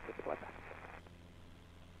 further descent to the bypass.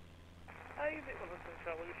 I think one Hotel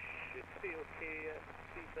Charlie should be okay at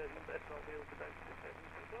 2,000, if not we'll go down to 2,000,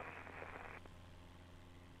 thanks much.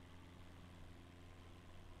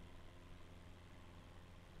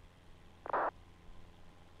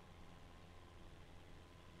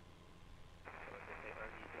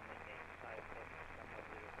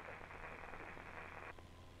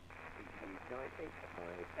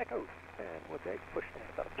 Echo, and we'll take push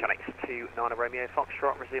down. Channel 29 Romeo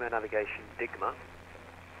Foxtrot, resume navigation, Digma.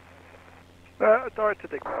 Direct to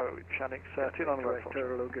Digma, Channel 29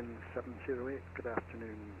 Director Logan 708, good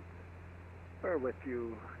afternoon. We're with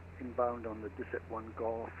you inbound on the Dissip 1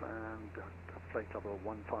 Golf and flight level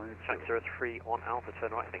 15. Channel 03 on Alpha,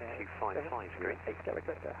 turn right heading 255, green. 8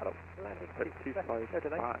 Director, hello, landing 255, no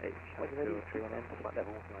delay. Channel 03 on Alpha. Flight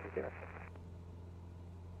level 90.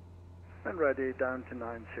 And ready down to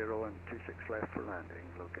 90 and 26 left for landing,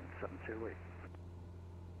 Logan 708.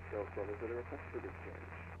 Golf Bravo Zulu, request for discharge.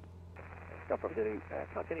 Golf Bravo Zulu,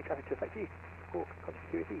 can't see any traffic to affect you. Hawk,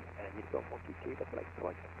 continuity, and you've got 122, that's the latest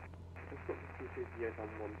flight. I've got the yes on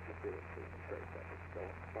 150, great, that's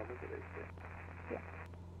Golf Bravo Zulu, yeah.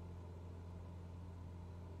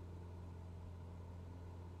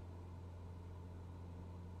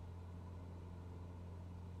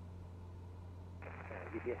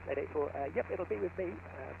 UPS 884, yep, it'll be with me,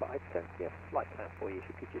 but I don't see a flight plan for you.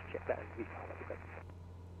 If you could just check that and refile, that'd be great.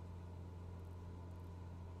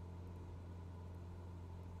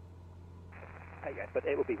 Yeah, but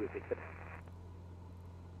it will be with me for now.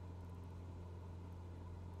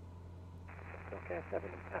 Okay, 7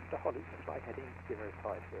 after Holly, flight heading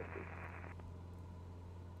 0503.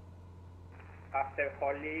 After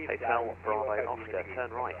Holly, Hotel Bravo Oscar,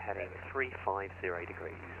 turn right heading 350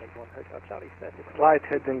 degrees. 81 Hotel Charlie, 30. Right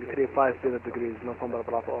heading 350 degrees, November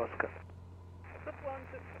Bravo Oscar. Good one,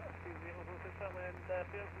 good excuse me, Hotel Charlie, and for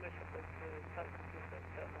your information, please, taxi to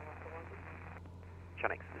terminal after London.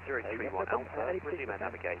 Channel 031 Alpha, resume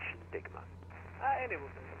navigation, Digma. Any will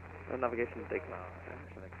do. Navigation Digma,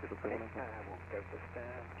 Channel 031 Alpha. We'll go for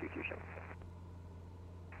 22 shots.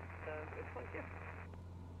 It's like, yeah.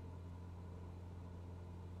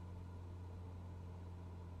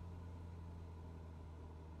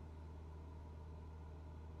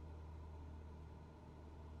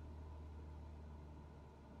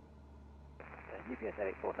 UPS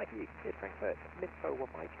 884, thank you. Here's Frankfurt, Minfo 1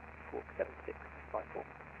 Mike, Cork 7654.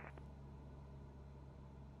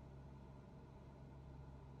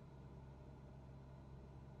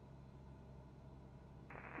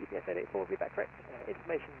 UPS 884, be back correct.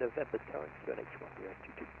 Information November current QNH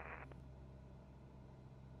 1022.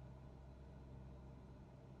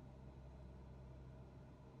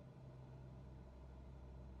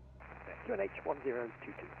 QNH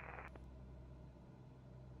 1022.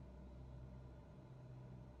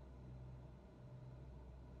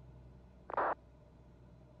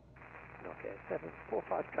 Nokia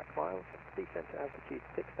 745 track miles, descent to altitude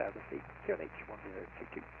 6,000 feet, QNH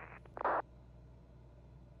 1022.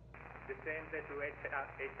 Descend to 8,000,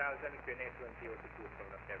 QNH 1022 from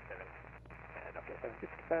Nokia 7. Nokia 7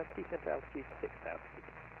 just confirmed, descent to altitude 6,000 feet.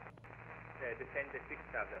 Descend to 6,000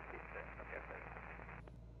 feet, Nokia 7.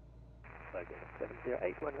 Logan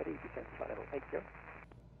 708, when ready, descend to flight level 80.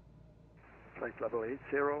 Flight level 80,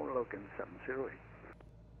 Logan 708.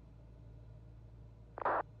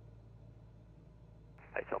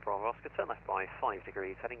 Hotel Bravo Oscar, turn left by 5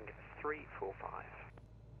 degrees, heading 345.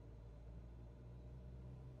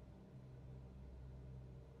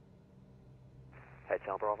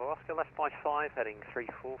 Hotel Bravo Oscar, left by 5, heading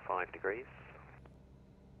 345 degrees.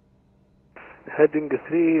 Heading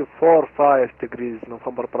 345 degrees,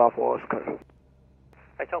 November Bravo Oscar.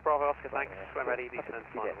 Hotel Bravo Oscar, thanks. When ready, descend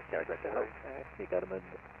final 60.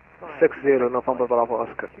 60, November Bravo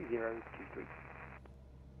Oscar. 2023.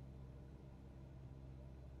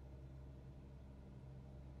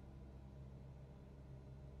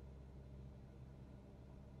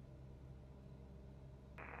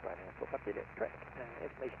 Right now, full up unit, correct.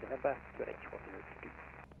 Information November, QNH 1022.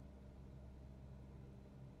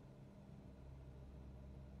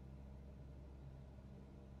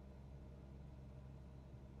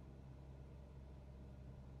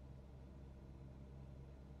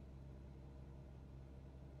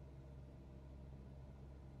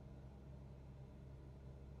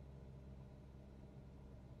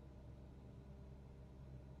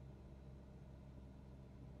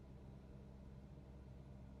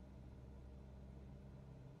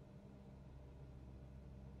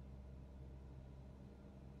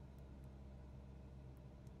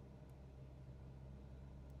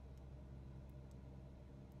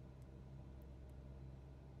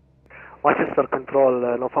 Manchester Control,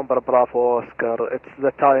 November Bravo Oscar. It's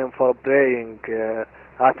the time for praying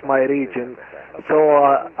at my region. So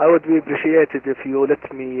I would be appreciated if you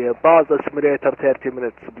let me pause the simulator 30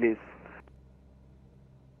 minutes, please.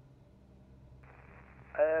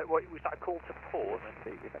 What, was that a call to pause?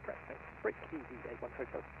 This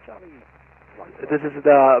is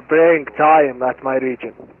the praying time at my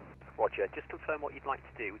region. Roger, just confirm what you'd like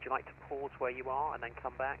to do. Would you like to pause where you are and then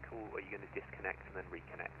come back, or are you going to disconnect and then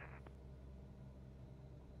reconnect?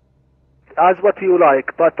 As what you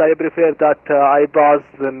like, but I prefer that I pause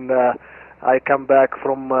then I come back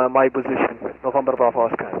from my position. November Bravo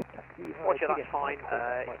Oscar. Roger, that's fine.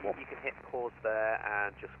 You can hit pause there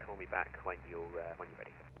and just call me back when you're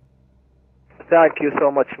ready. Thank you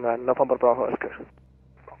so much, man. November Bravo Oscar.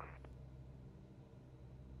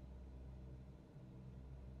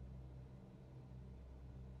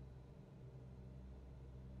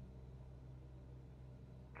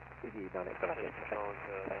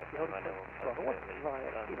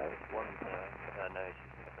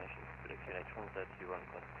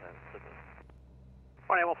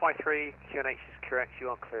 Right, 153, QNH is correct.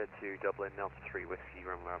 You are cleared to Dublin, Delta 3 Whiskey,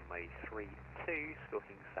 runway 32,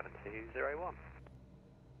 stalking 7201.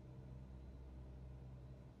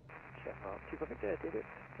 Dublin, Delta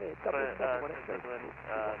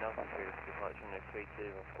 3 Whiskey, flight runway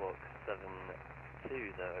 32, on squawk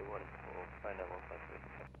 7201 for Rhino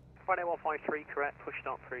 153. Rhino 153, correct. Push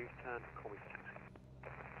start approved, turn, call me for taxi.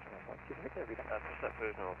 Push start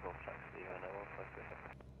approved, North taxi, Rhino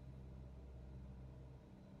 153.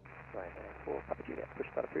 Right, 4, Papa Juliet, push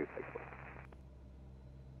start approved, Facebook.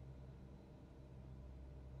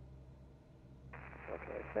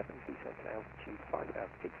 Okay, 7, descent to altitude 5,000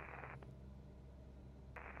 feet.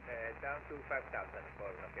 Down to 5,000 for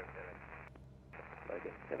Nokia 7.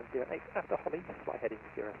 Logan 708, after Holly, fly heading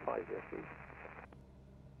 0503.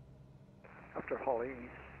 After Holly,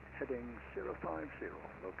 heading 050,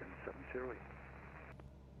 Logan 708.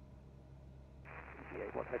 EVA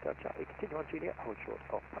 1 Hotel Charlie, continue on Juliet, hold short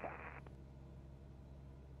of Papa.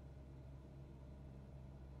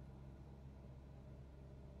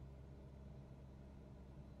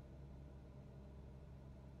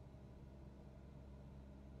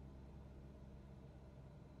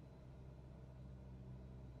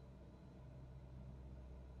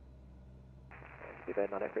 Speedbird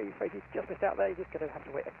 903, afraid you just missed out there. You're just going to have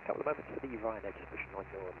to wait a couple of moments for the Ryanair transmission on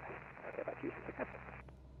your left. I'll get back to you as soon as I can.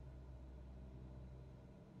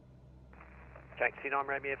 Jack 29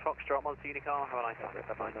 Romeo Foxtrot, Monster Unicorn, have a nice time. 15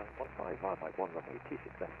 runway 1 runway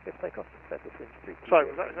 26 left, 5th takeoff, Central Swing 3. Sorry,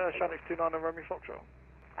 was that Shanix 29 and Romeo Foxtrot?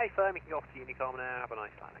 Hey firm, you can go off to Unicorn now, have a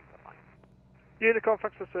nice landing, bye-bye. Unicorn,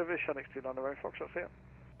 thanks for service, Shanix 29 and Romeo Foxtrot, see ya.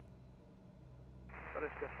 That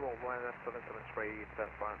is just one Ryanair 773, San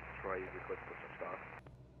Francisco, request for some start.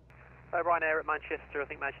 Ryanair at Manchester, I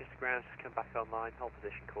think Manchester grounds has come back online, hold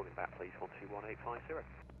position, calling back please, 121850.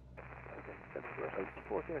 Okay,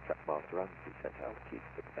 70840, track miles to run, descent altitude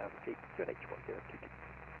 6,000 feet, QNH1022.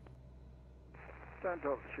 Stand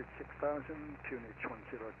altitude 6,000,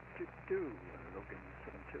 QNH1022, Logan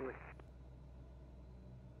 728.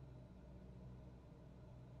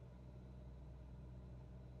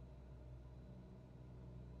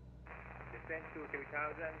 Descend to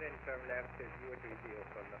 3000 and turn left 030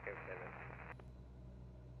 from Knockout 7.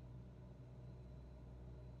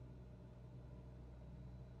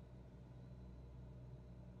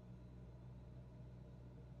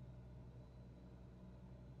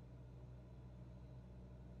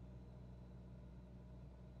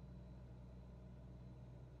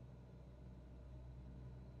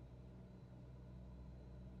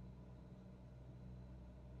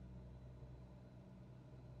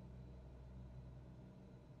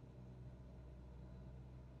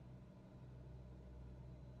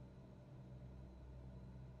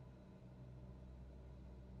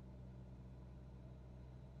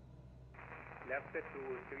 Left to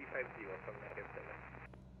 350 from Knockout 7.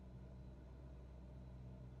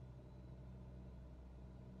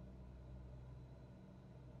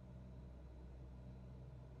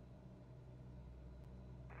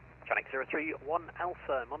 Shanix 031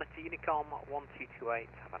 Alpha, monitor Unicom 1228,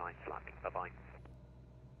 have a nice landing, bye-bye.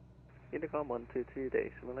 Unicom 122,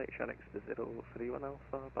 day simulate Shanix to 031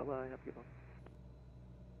 Alpha, bye-bye, have a good one.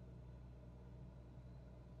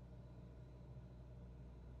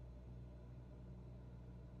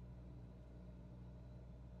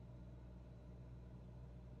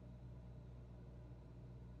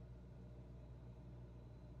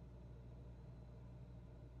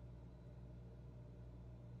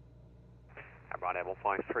 Ryanair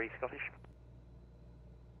 153 Scottish.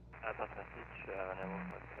 Pass message, Ryanair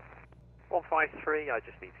 153, I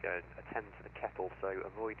just need to go and attend to the kettle, so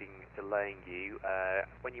avoiding delaying you.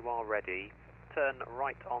 When you are ready, turn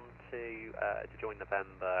right on to join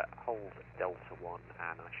November, hold Delta 1,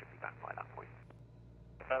 and I should be back by that point.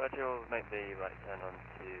 Roger, we'll make the right turn on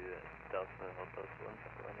to Delta and hold Delta 1,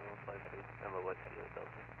 Ryanair 153, and we'll wait for the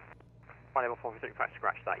Delta. Ryanair 153, in fact,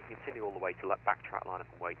 scratch that. You can continue all the way to backtrack line up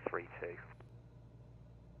and wait 32.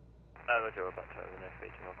 Roger, we're back to over next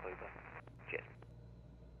region, I'll call you back. Cheers.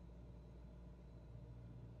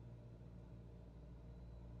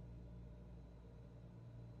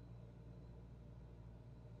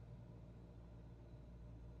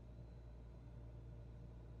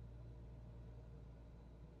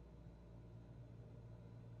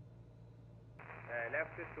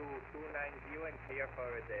 Left to 290 and clear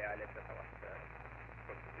for the left of our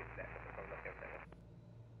from the left from Knockout 7.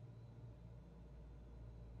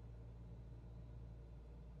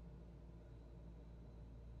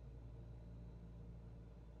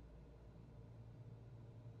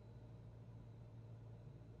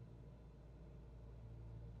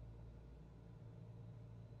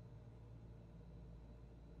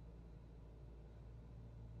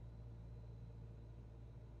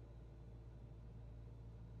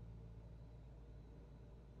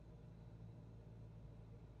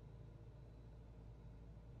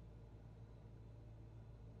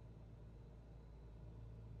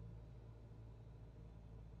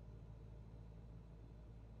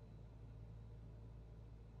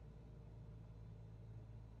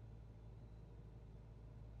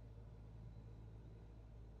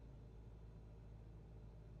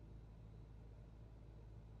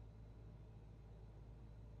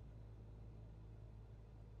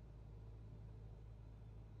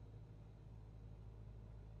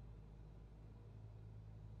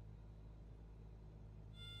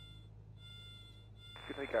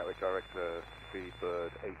 Sydney Gatwick Director,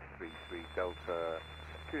 Speedbird 833 Delta,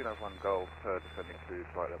 291 Golf, descending to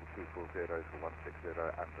flight level 240 for 160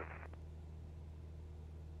 Amber.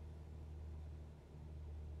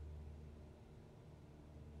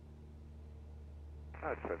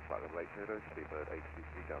 Descend flight level 80, Speedbird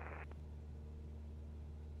 833 Delta.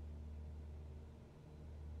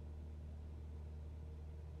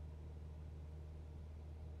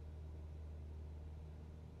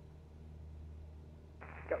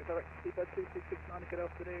 Gatwick Direct, Speedbird 2669, good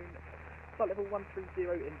afternoon. flight level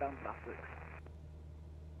 130 inbound Sussex.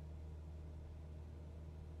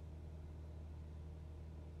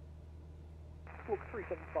 Walk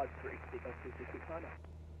 3753, seatbelt 2669 up.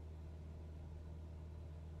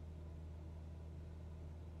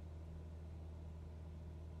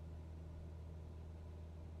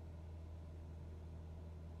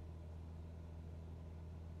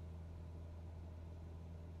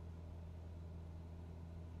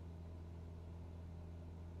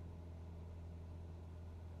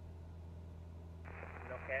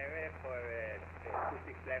 No carrier for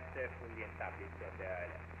 26 left, fully established on the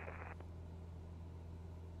left.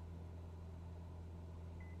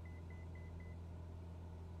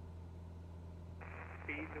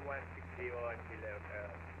 Speed 160 until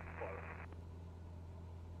 4.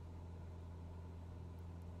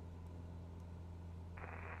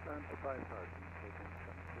 Stand for 5,000, taking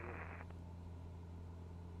 70.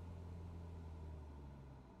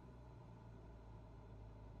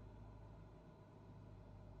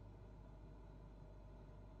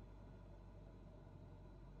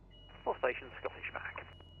 Four station, Scottish back.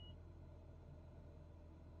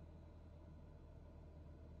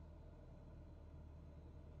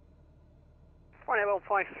 Right,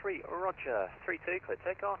 153, Roger. 32, clear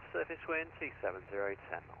takeoff, surface wind 270,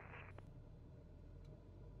 10 knots.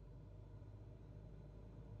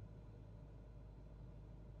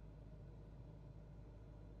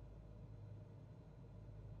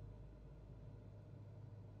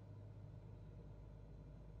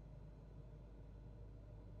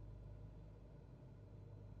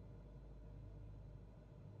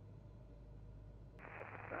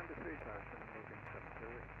 Stand to 3,000, moving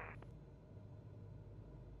 70.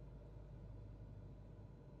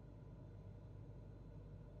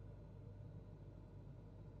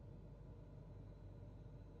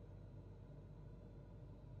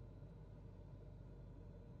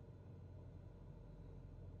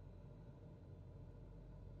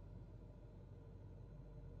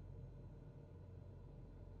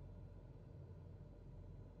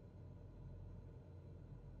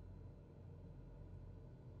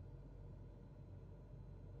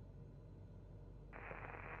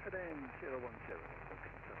 Heading 010,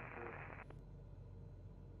 looking 70.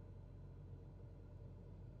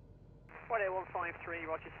 Right, 153,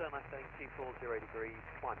 Roger, sir, I'm saying 240 degrees,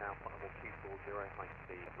 climb now, flight level 240, high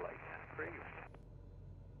speed, below 10 cruise.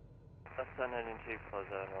 That's turning 240,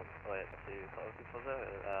 not flight to flight level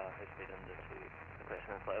 240, high speed under 2,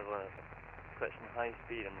 correction flight level, correction high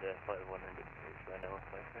speed under flight level 100 cruise, right now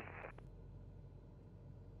 153.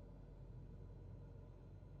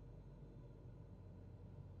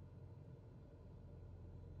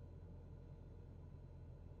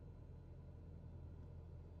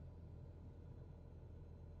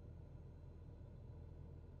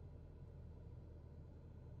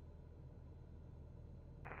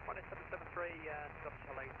 Right, 773, Scottish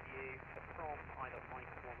hello to you, from either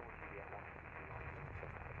Mike 1 or Juliet 1,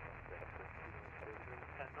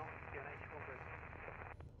 10 knots, QNH squadron.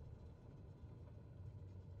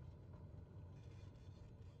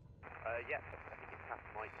 Yes, I think it's past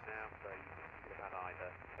Mike now, so you could have had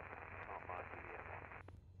either Mark 5 Juliet 1.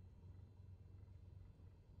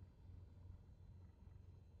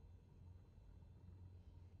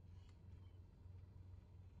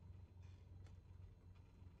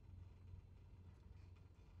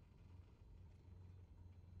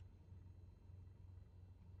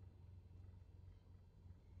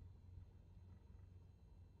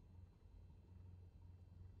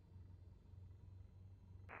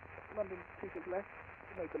 London 26 left,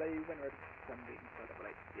 no delay, when ready, descending, flight level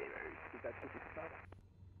 80, seatbelt 2669 up.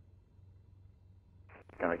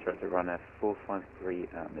 Director to run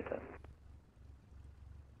F453 at midday.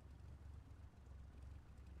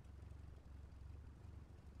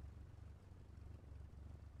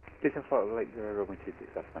 Listen, flight level 80, runway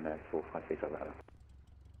 26 left, run F453 over that.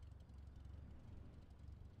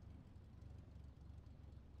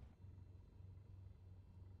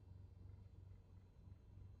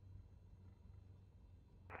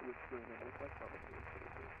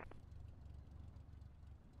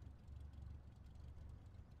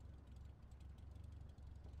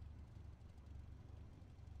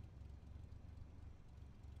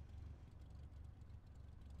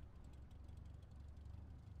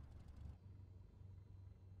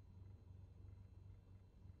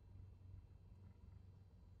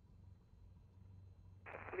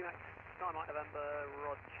 Max, 9 Mike November,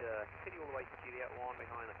 Roger. Continue all the way to Juliet 1,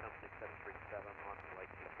 behind the company 737, right on the way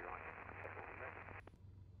to your right. Ready.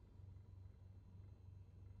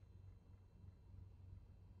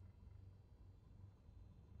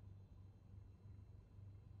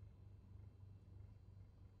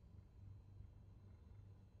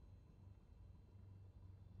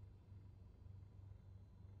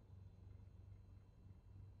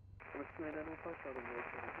 Ryanair North Station to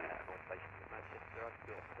Manchester, I've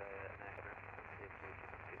got an aircraft which is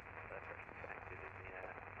correction connected in the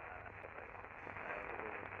air,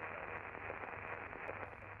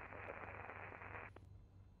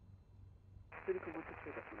 Unicom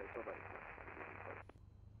 163, that's right, bye-bye.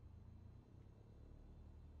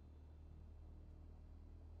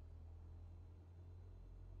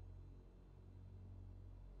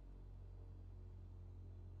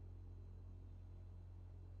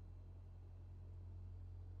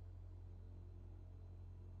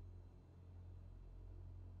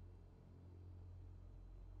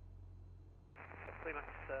 Max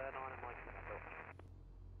 9 and Mike November.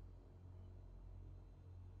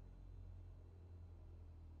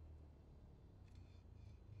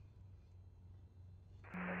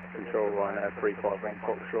 Control Ryanair 351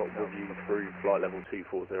 Foxtrot with you through flight level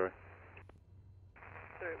 240.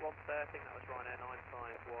 281, I think that was Ryanair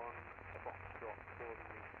 951 Foxtrot calling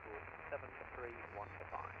me for 7315.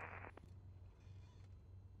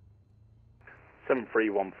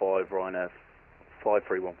 7315 Ryanair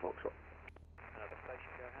 531 Foxtrot. Another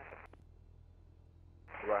station, go ahead.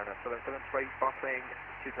 Ryanair 773, passing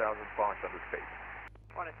 2,500 feet.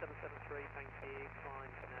 Ryanair 773, thank you.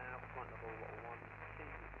 Climb now, flight level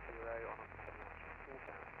 120 on a passing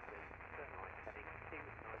 4,000 feet. Turn right, heading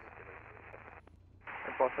 290 degrees.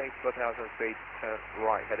 And passing 4,000 feet, turn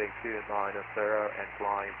right, heading 290 and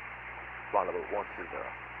climb flight level 120.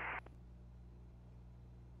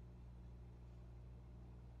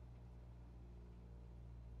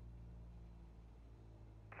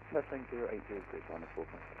 Passing 080 on a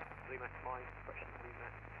 4.7. Max 5, correction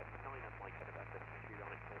Max 9 and Mike November 23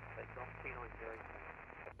 right, take off 290.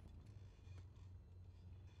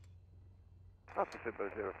 After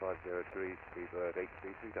Simbo 050 Speedbird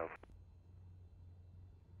 833 Delta.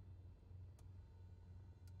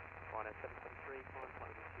 Ryanair 773, climb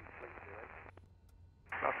flight level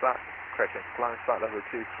 230. That's that, correction, climb flight level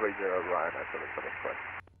 230 Ryanair 773.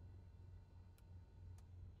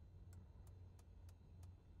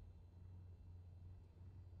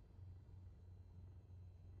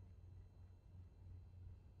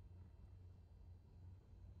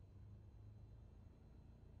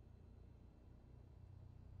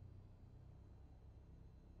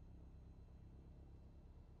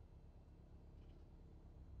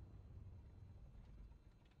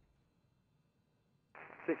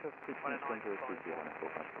 Flight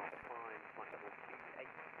level 280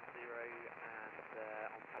 and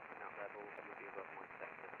on passing that level you'll be above my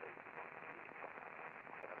sector, so you can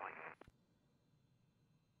bye.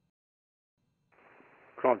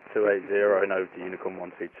 Climb 280 and over to Unicom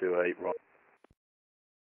 1228 right.